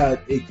not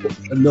had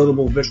a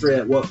notable victory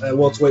at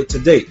welterweight to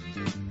date.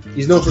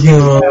 He's known for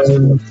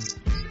being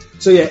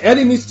So yeah,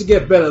 Eddie needs to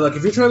get better. Like,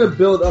 if you're trying to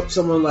build up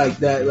someone like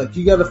that, like,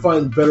 you got to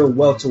find better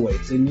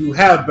welterweights, and you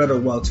have better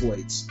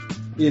welterweights.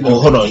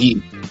 Oh, hold on.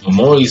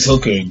 Maurice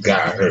Hooker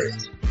got hurt,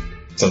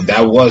 so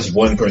that was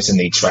one person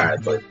they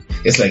tried, but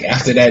it's like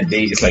after that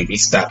they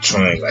stopped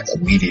trying like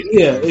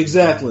immediately. Yeah,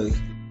 exactly.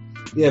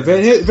 Yeah,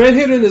 Van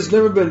Heerden has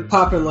never been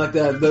popping like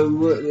that.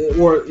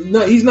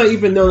 He's not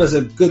even known as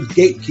a good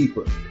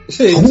gatekeeper.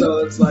 So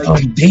it's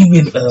like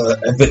David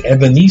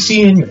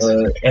Evanesian.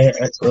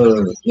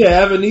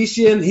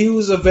 Evanesian. He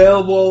was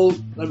available.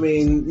 I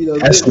mean,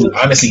 that's who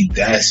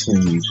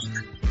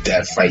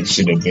that fight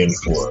should have been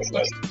for.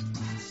 Like,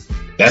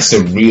 that's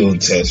a real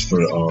test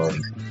for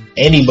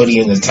anybody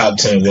in the top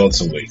 10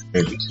 welterweight.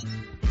 Really.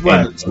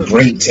 Right, and a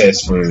great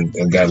test for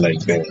a guy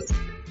like Ben.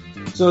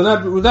 So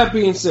with that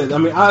being said, I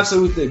mean,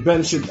 obviously we think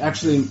Ben should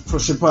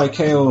probably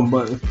KO him,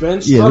 but if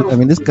Ben struggles, I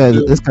mean, this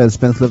guy's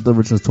Spence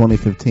leftover since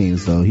 2015,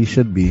 so he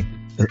should be.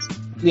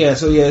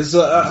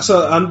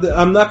 So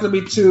I'm not gonna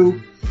be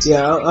too.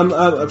 Yeah, I'm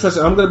trust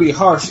me, I'm gonna be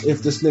harsh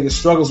if this nigga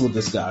struggles with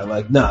this guy.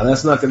 Like, nah,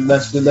 that's not gonna.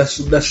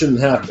 That shouldn't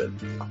happen.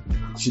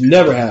 Should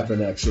never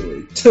happen,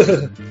 actually.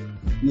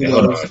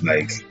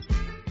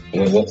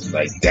 Hold on,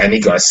 like Danny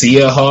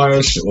Garcia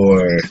harsh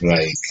or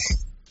like.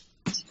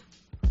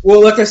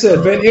 Well, like I said,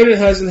 Van Hayden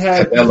hasn't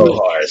had. Canelo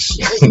harsh.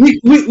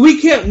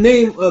 we can't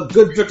name a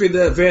good victory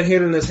that Van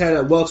Hayden has had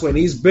at welterweight.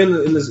 He's been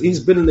in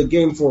the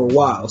game for a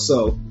while.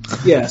 So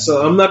yeah,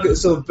 so I'm not.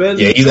 So Ben.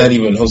 Yeah, he's not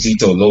even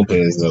Josito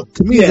Lopez though.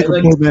 To me, it's like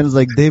a poor man's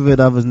like David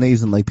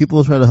Avesnazen. Like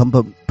people try to hype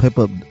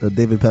up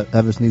David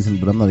Avesnazen,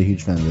 but I'm not a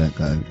huge fan of that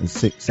guy. It's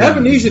sick.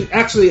 Avesnazen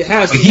actually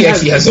has. But he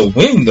actually has a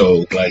win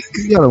though. Like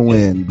he got a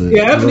win. But,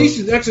 yeah,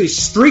 Avesnazen's actually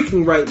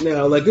streaking right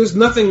now. Like there's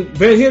nothing.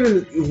 Van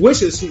Hayden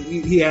wishes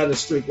he had a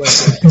streak like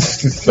that.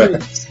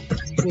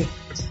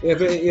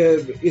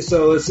 Yeah,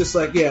 so it's just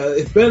like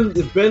if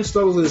Ben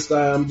struggles with this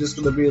guy, I'm just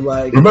gonna be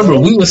like. Remember,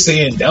 we were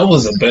saying that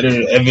was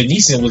Evan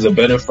Neeson was a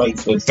better fight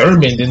for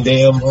Thurman than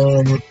damn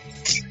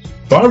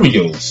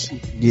Barrios.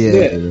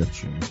 Yeah, that's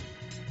true.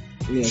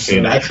 Yeah, so,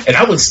 and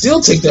I would still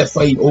take that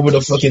fight over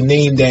the fucking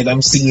name that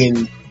I'm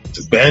seeing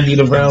bandied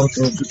around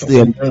for.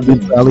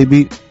 Valley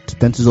beat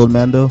Spencer's old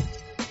Mando.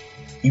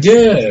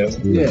 Yeah,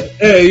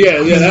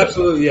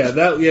 absolutely,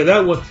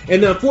 that one.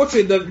 And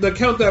unfortunately, the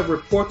account that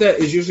report that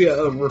is usually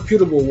a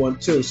reputable one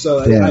too.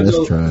 So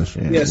that's trash.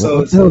 Yeah, so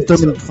what the hell is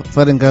Thurman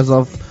fighting guys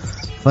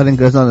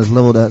on his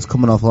level that's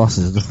coming off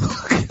losses?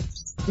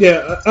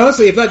 Yeah,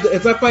 honestly, if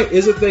that fight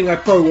is a thing, I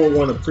probably won't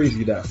want to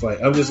preview that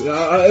fight.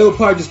 It'll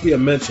probably just be a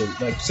mention.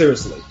 Like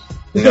seriously.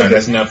 No,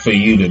 that's not for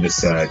you to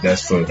decide.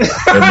 That's for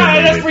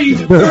that's for you.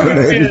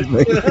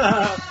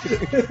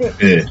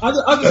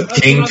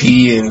 King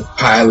P and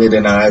Pilot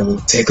and I will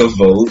take a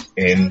vote,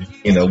 and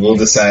we'll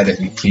decide if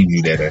we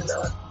preview that or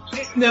not.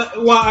 Now,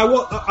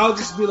 I'll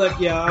just be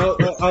like, I'll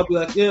be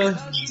like,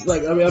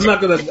 like I mean,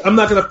 I'm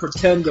not gonna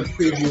pretend to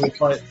preview a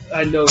fight.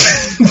 I know,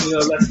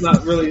 that's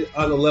not really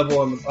on the level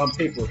on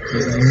paper.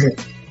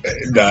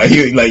 Nah,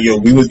 he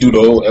we would do the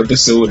whole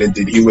episode, and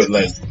then he would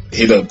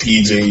hit up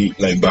PJ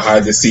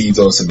behind the scenes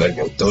also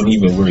don't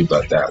even worry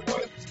about that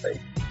one.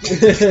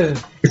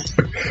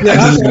 I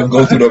just gonna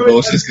go through the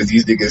motions because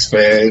these niggas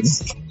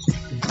fans.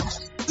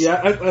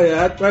 Yeah,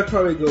 I'd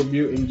probably go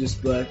mute and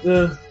just be like,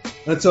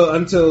 until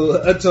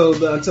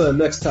the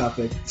next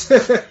topic.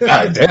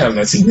 God damn,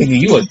 now see, nigga,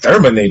 you a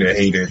Terminator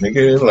hater,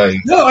 nigga.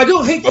 No, I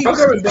don't hate Keith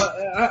Thurman, but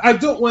I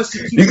don't want to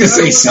see. You can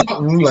say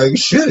something like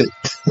shit.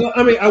 No,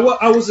 I mean, I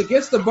was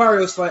against the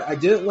Barrios fight. I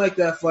didn't like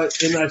that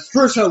fight, and I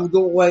first don't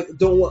like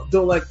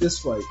this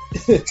fight.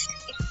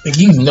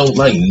 You don't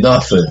like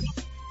nothing.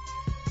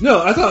 No,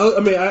 I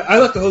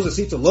like the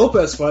Josecito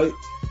Lopez fight.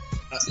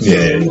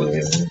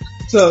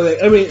 So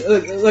I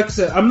mean, like I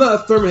said, I'm not a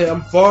Thurman hater.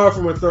 I'm far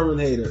from a Thurman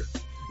hater.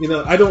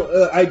 I don't.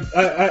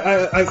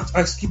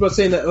 I keep on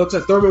saying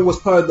that Thurman was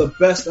probably the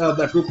best out of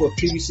that group of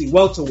PBC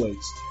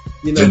welterweights.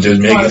 Just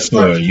making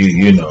sure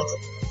you know.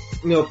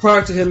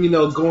 Prior to him,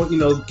 going,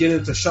 getting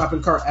into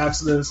shopping cart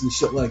accidents and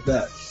shit like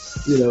that.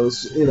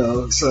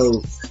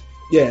 So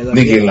yeah,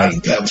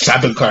 nigga,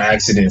 shopping cart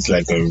accidents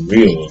are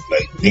real.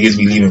 Niggas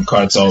be leaving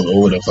carts all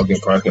over the fucking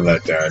parking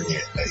lot down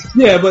here.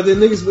 Yeah, but then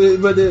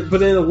but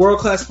then a world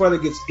class fighter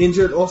gets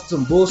injured off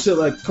some bullshit.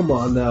 Come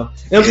on now,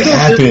 and it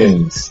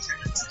happens.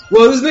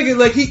 Well, this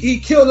nigga, he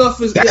killed off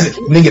his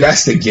nigga.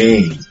 That's the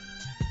game.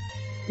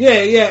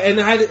 Yeah, and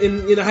I had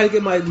to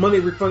get my money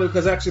refunded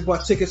because I actually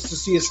bought tickets to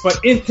see his fight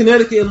in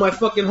Connecticut, in my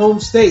fucking home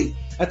state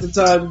at the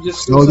time.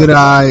 So did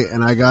I,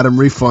 and I got him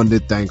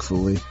refunded,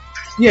 thankfully.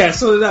 Yeah,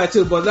 so did I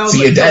too. But that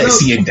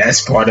was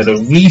that's part of the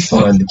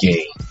refund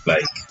game.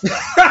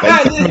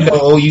 I don't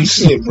owe you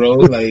shit,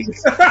 bro.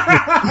 This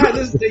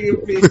nigga,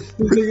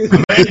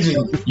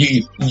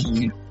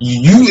 imagine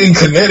you in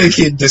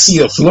Connecticut to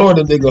see a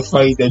Florida nigga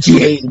fight that you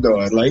hating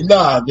on.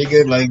 Nah,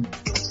 nigga,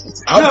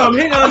 I'm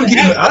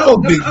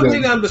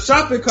hitting on the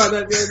shopping cart.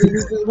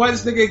 Why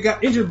this nigga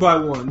got injured by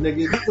one,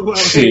 nigga?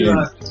 Shit.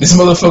 This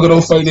motherfucker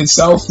don't fight in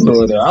South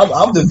Florida.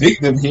 I'm the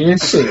victim here.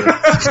 Shit.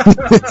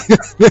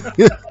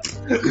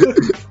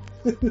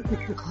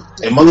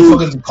 And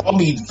motherfuckers call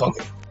me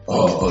fucking,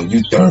 oh,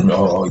 you Thurman,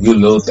 oh, you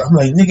little. I'm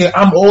like, nigga,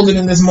 I'm older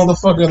than this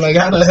motherfucker.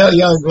 How the hell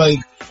y'all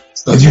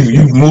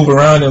you move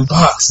around in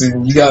box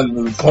and you got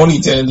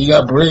ponytail, you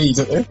got braids.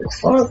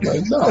 Fuck,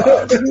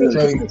 nah.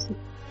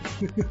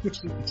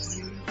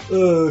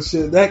 Oh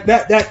shit!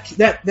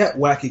 That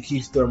wacky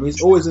Keith Thurman.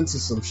 He's always into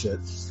some shit.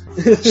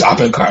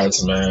 Shopping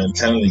carts, man. I'm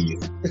telling you.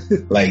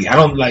 I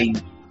don't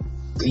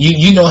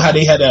You know how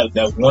they had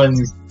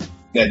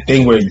that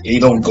thing where they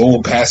don't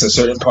go past a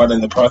certain part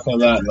in the parking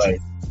lot,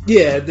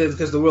 Yeah,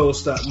 because the wheels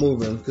stop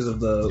moving because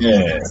of the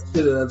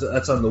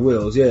that's on the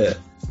wheels. Yeah.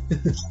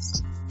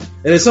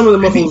 And then some of the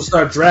motherfuckers will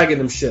start dragging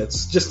them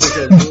shits just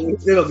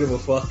because they don't give a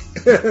fuck.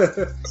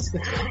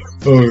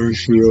 Oh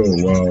shit! Oh,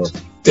 wow.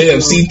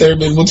 Damn, see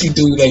Thurman, what you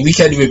do? We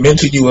can't even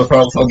mention you if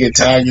I'm fucking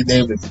tired. Your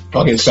name is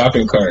fucking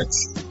shopping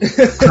carts.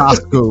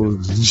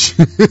 Costco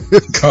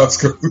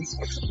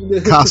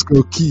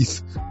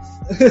Keith.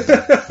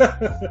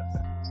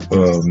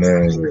 Oh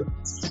man.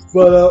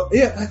 But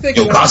I think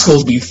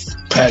Costco's be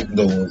packed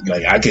though.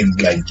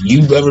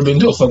 You've ever been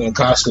to a fucking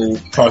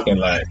Costco parking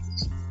lot?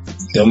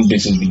 Them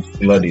bitches be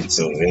flooded.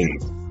 So hey.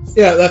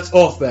 Yeah, that's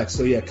all facts.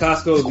 So yeah,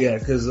 Costco. Yeah,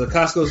 because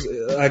Costco's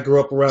I grew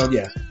up around.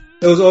 Yeah.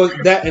 It was always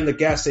that and the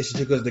gas station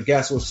because the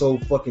gas was so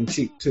fucking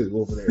cheap too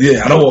over there.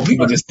 Yeah, I don't want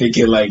people just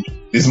thinking like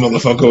this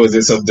motherfucker was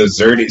in some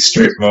deserted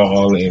strip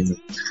mall and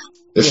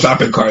the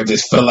shopping cart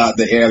just fell out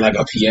the air like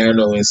a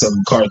piano in some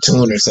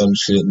cartoon or some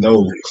shit.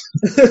 No.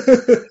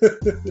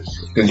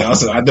 Because y'all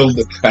said, I know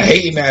a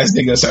hating ass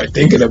nigga start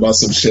thinking about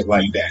some shit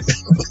like that.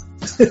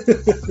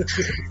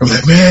 I'm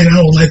like, man, I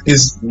don't like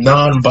this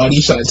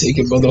non-body shot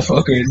taking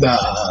motherfucker.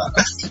 Nah.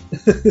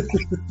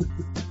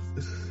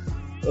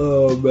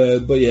 Oh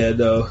man, but yeah,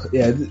 no,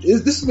 yeah.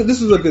 This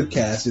was a good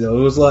cast. You know,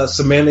 it was a lot of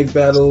semantic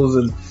battles,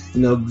 and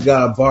you know,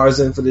 got bars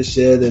in for this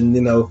shit, and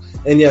you know,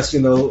 and yes,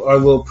 you know, our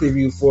little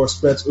preview for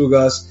Spence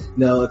Ugas.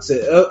 Now,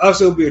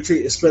 obviously it'll be a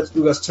treat if Spence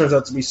Ugas turns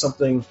out to be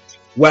something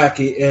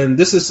wacky, and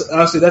this is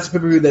obviously that's a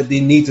pay-per-view that they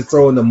need to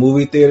throw in the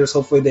movie theaters.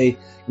 Hopefully, they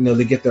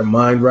get their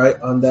mind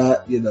right on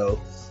that. You know,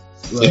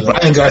 if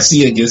Brian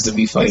Garcia gets to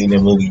be fighting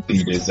in movie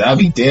theaters, I'll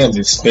be damned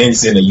if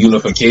Spence in a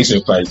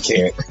unification fight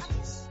can't.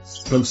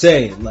 I'm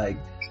saying, like.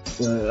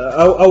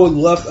 I would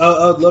love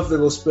to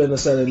go spend a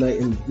Saturday night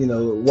and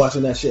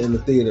watching that shit in the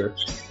theater.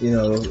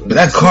 But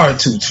that card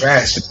too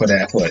trash for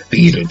that for a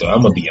theater though.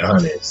 I'm gonna be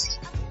honest.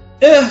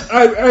 Yeah,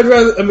 I'd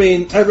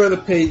rather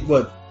pay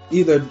what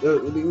either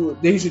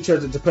they usually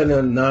charge it depending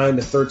on $9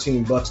 to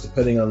 $13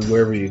 depending on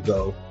wherever you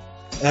go.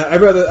 I'd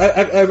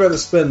rather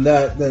spend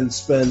that than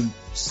spend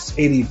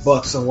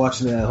 $80 on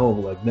watching it at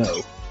home. Like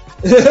no,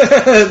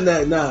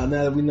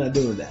 nah, we're not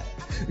doing that.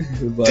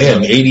 But,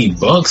 damn, $80.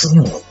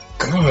 Oh.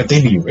 God,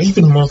 they be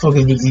raping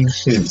motherfuckers with these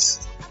shits.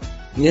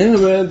 Yeah,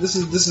 man,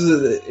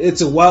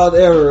 it's a wild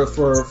era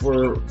for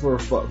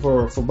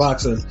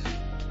boxing.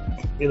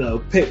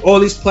 All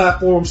these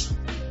platforms,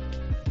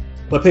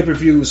 but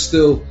pay-per-view is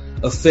still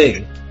a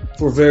thing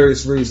for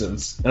various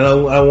reasons, and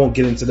I won't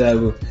get into that.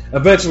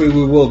 Eventually,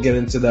 we will get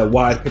into that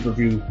why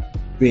pay-per-view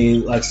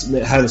being like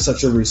having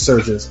such a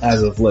resurgence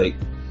as of late,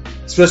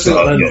 especially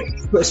on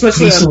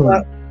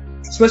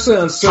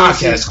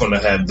Podcast's gonna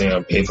have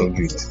damn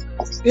pay-per-view.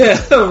 Yeah,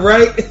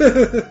 right.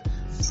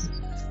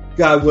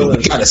 God willing.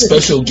 We got a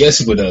special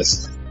guest with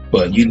us,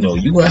 but you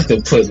gonna have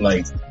to put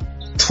like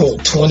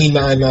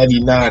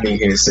 $29.99 in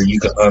here so you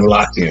can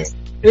unlock him.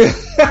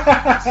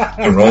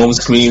 The Rome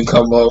screen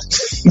come up.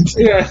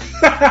 Yeah,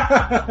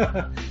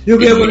 you'll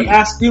be able to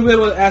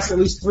ask at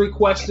least 3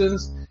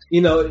 questions.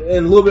 And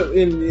a little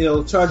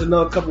bit, charge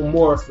another couple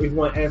more if you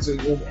want to answer.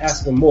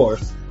 Ask them more.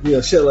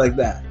 Shit like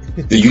that.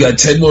 You got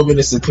 10 more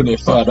minutes to put in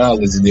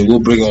 $5, and then we'll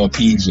bring on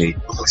PJ.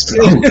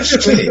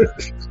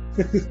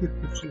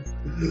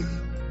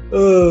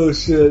 Oh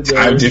shit!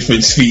 Time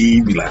difference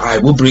fee. Be like, all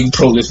right, we'll bring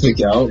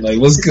Prolific out. Like,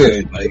 what's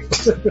good? Like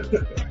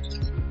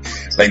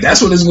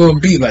that's what it's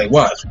gonna be. Like,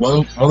 watch,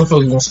 one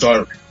motherfucker gonna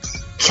start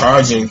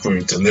charging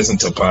to listen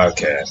to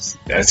podcasts.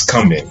 That's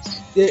coming.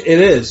 It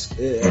is.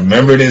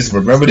 Remember this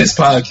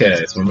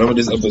podcast. Remember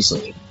this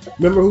episode.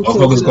 Remember who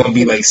motherfuckers gonna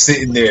be like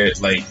sitting there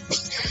like,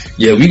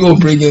 yeah, we gonna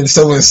bring in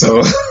so and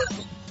so.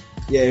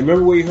 Yeah,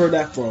 remember where you heard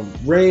that from?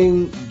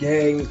 Ring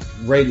Gang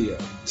Radio.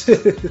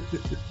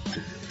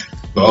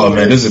 Oh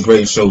man, this is a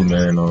great show,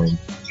 man.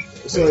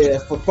 So yeah,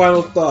 for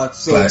final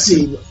thoughts.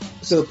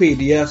 So P,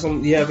 do you have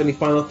any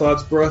final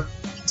thoughts, bro?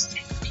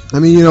 I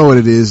mean, you know what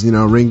it is.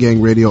 Ring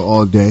Gang Radio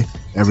all day,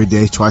 every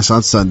day, twice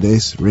on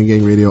Sundays. Ring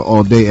Gang Radio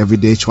all day, every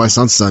day, twice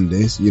on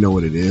Sundays. You know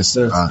what it is.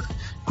 Sure.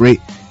 Great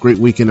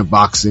weekend of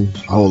boxing.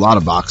 A whole lot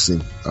of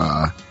boxing.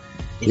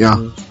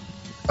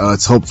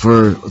 Let's hope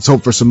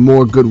for some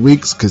more good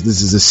weeks because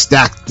this is a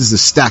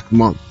stacked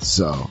month.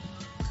 So,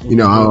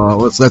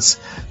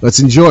 let's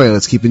enjoy it.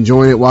 Let's keep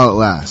enjoying it while it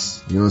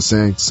lasts. You know what I'm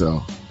saying?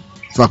 So,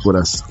 fuck with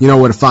us. You know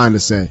where to find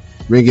us at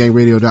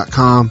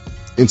ringgangradio.com,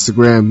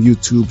 Instagram,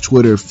 YouTube,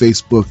 Twitter,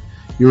 Facebook.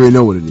 You already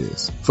know what it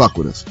is. Fuck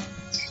with us.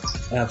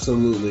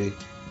 Absolutely.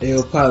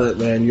 Ayo Pilot,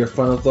 man, your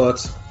final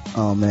thoughts?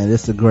 Oh man,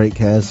 it's a great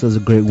cast. It was a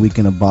great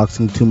weekend of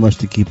boxing. Too much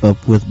to keep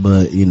up with,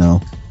 but we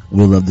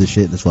love this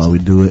shit. That's why we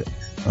do it.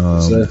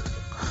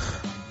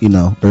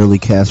 Early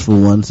cast for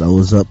once. I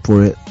was up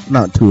for it.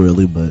 Not too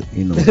early, but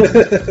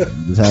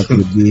just happy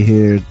to be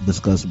here,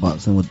 discuss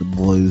boxing with the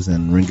boys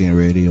and Ring Gang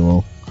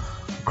Radio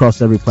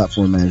across every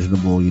platform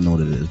imaginable. You know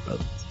what it is,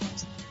 brother.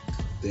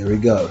 There we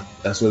go.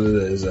 That's what it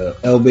is.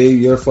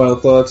 LB, your final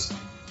thoughts?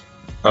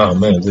 Oh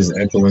man, just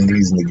echoing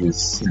these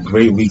niggas.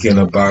 Great weekend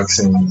of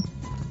boxing.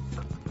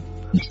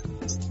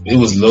 It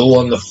was low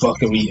on the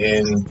fuckery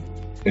end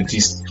with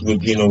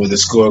the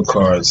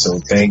scorecard, so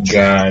thank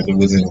God it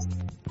wasn't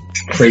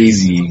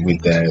crazy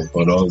with that,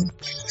 but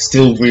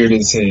still reared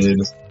its head.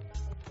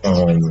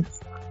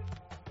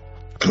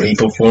 Great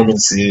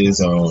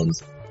performances.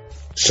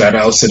 Shout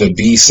outs to the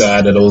B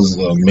side of those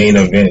main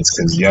events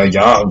because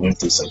y'all went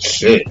through some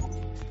shit.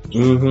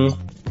 Mm-hmm.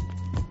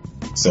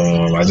 So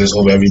I just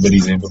hope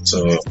everybody's able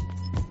to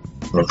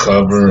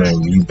recover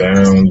and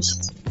rebound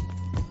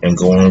and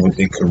go on with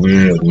their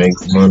career and make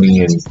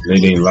money and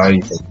live their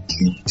life and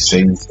be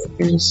safe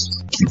and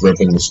just keep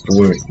repping the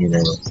sport.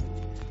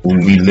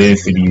 We live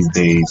for these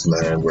days,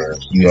 man, where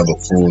you have a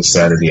full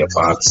Saturday of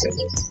boxing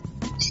and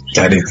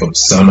got it from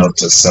sun up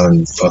to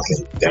sun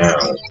fucking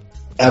down.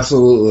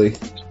 Absolutely.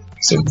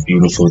 It's a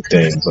beautiful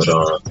thing. But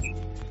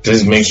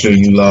just make sure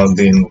you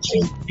logged in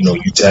and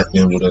you tapped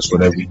in with us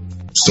with every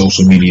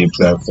social media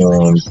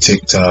platform,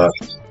 TikTok.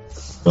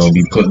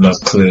 Be putting up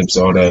clips,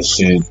 all that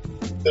shit.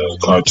 The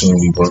cartoon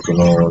we working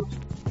on,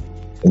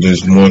 and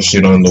there's more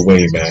shit on the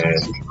way, man.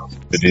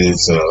 It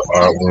is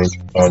artwork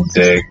on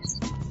deck.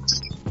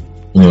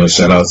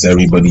 Shout out to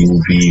everybody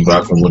who be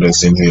rocking with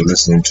us in here,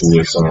 listening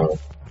to us.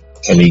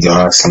 Kenny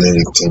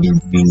Gosling, Teddy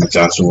B,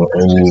 Joshua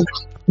O,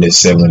 Miss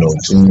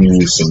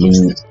 702,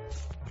 salute.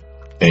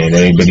 And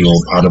everybody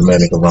on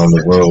Podomatic around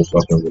the world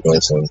fucking with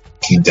us and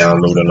keep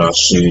downloading our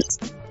shit.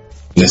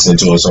 Listen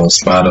to us on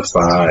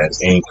Spotify and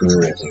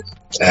Anchor and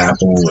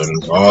Apple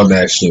and all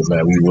that shit,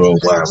 man. We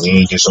worldwide. We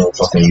ain't just on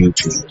fucking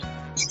YouTube.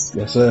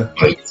 Yes, sir.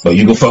 But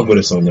you can fuck with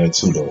us on there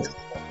too, though.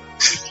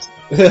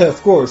 Yeah,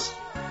 of course.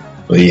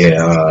 But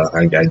yeah,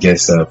 I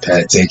guess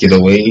Pat, take it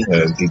away.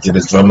 Give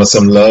this drummer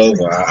some love.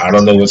 I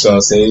don't know what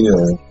y'all say.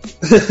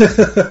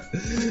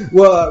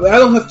 Well, I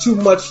don't have too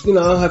much. I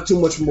don't have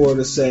too much more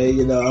to say.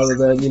 Other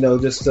than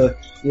just to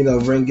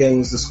Ring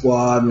Gang's the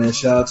squad, man.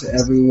 Shout out to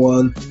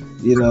everyone.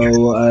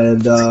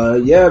 And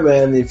yeah,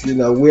 man. If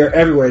we're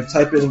everywhere.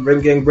 Type in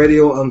Ring Gang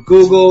Radio on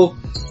Google.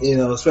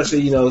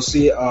 Especially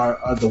see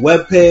our the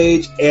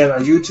webpage and our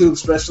YouTube,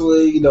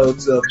 especially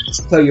to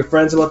tell your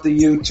friends about the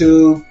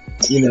YouTube.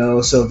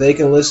 So they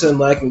can listen,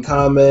 like, and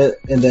comment,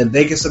 and then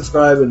they can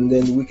subscribe, and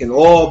then we can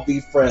all be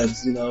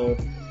friends, because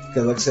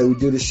like I said, we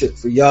do this shit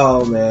for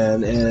y'all,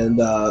 man. And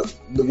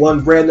the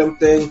one random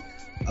thing,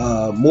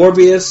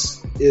 Morbius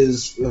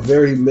is a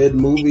very mid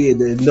movie, and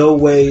there's no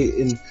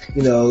way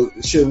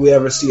should we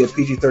ever see a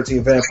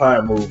PG-13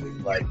 vampire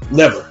movie. Like,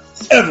 never,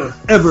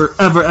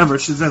 ever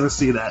should ever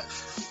see that.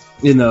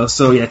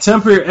 So yeah,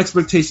 temper your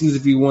expectations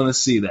if you want to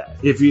see that.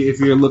 If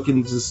you're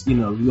looking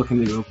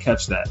looking to go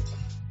catch that.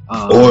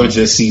 Or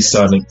just see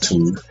Sonic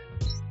 2.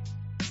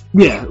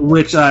 Yeah,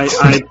 which I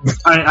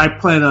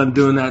plan on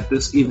doing that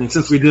this evening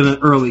since we did an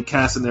early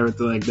cast and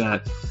everything like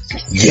that.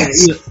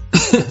 Yes.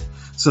 Yeah.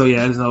 So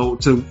yeah,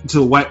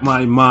 to wipe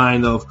my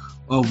mind of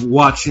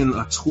watching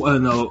a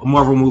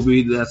Marvel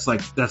movie that's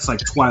like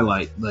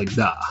Twilight, like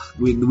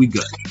we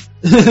good.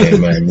 Yeah,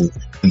 man.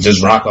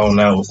 Just rock on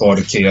out with all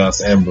the Chaos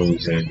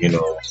Ambrose and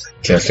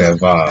catch that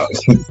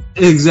vibe.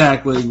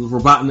 Exactly, with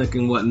Robotnik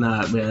and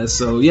whatnot, man.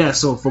 So yeah,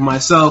 so for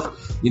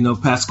myself,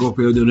 Pat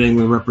Scorpio, the New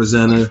England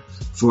representative,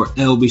 for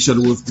LB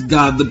Shuttleworth, the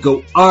God, the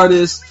GOAT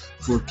artist,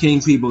 for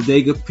King P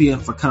Bodega, PM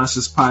for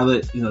Conscious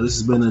Pilot. This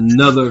has been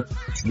another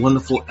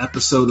wonderful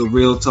episode of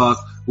Real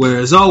Talk, where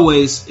as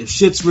always, if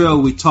shit's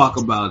real, we talk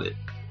about it.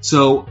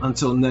 So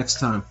until next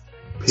time,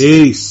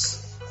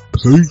 peace.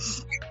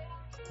 Peace.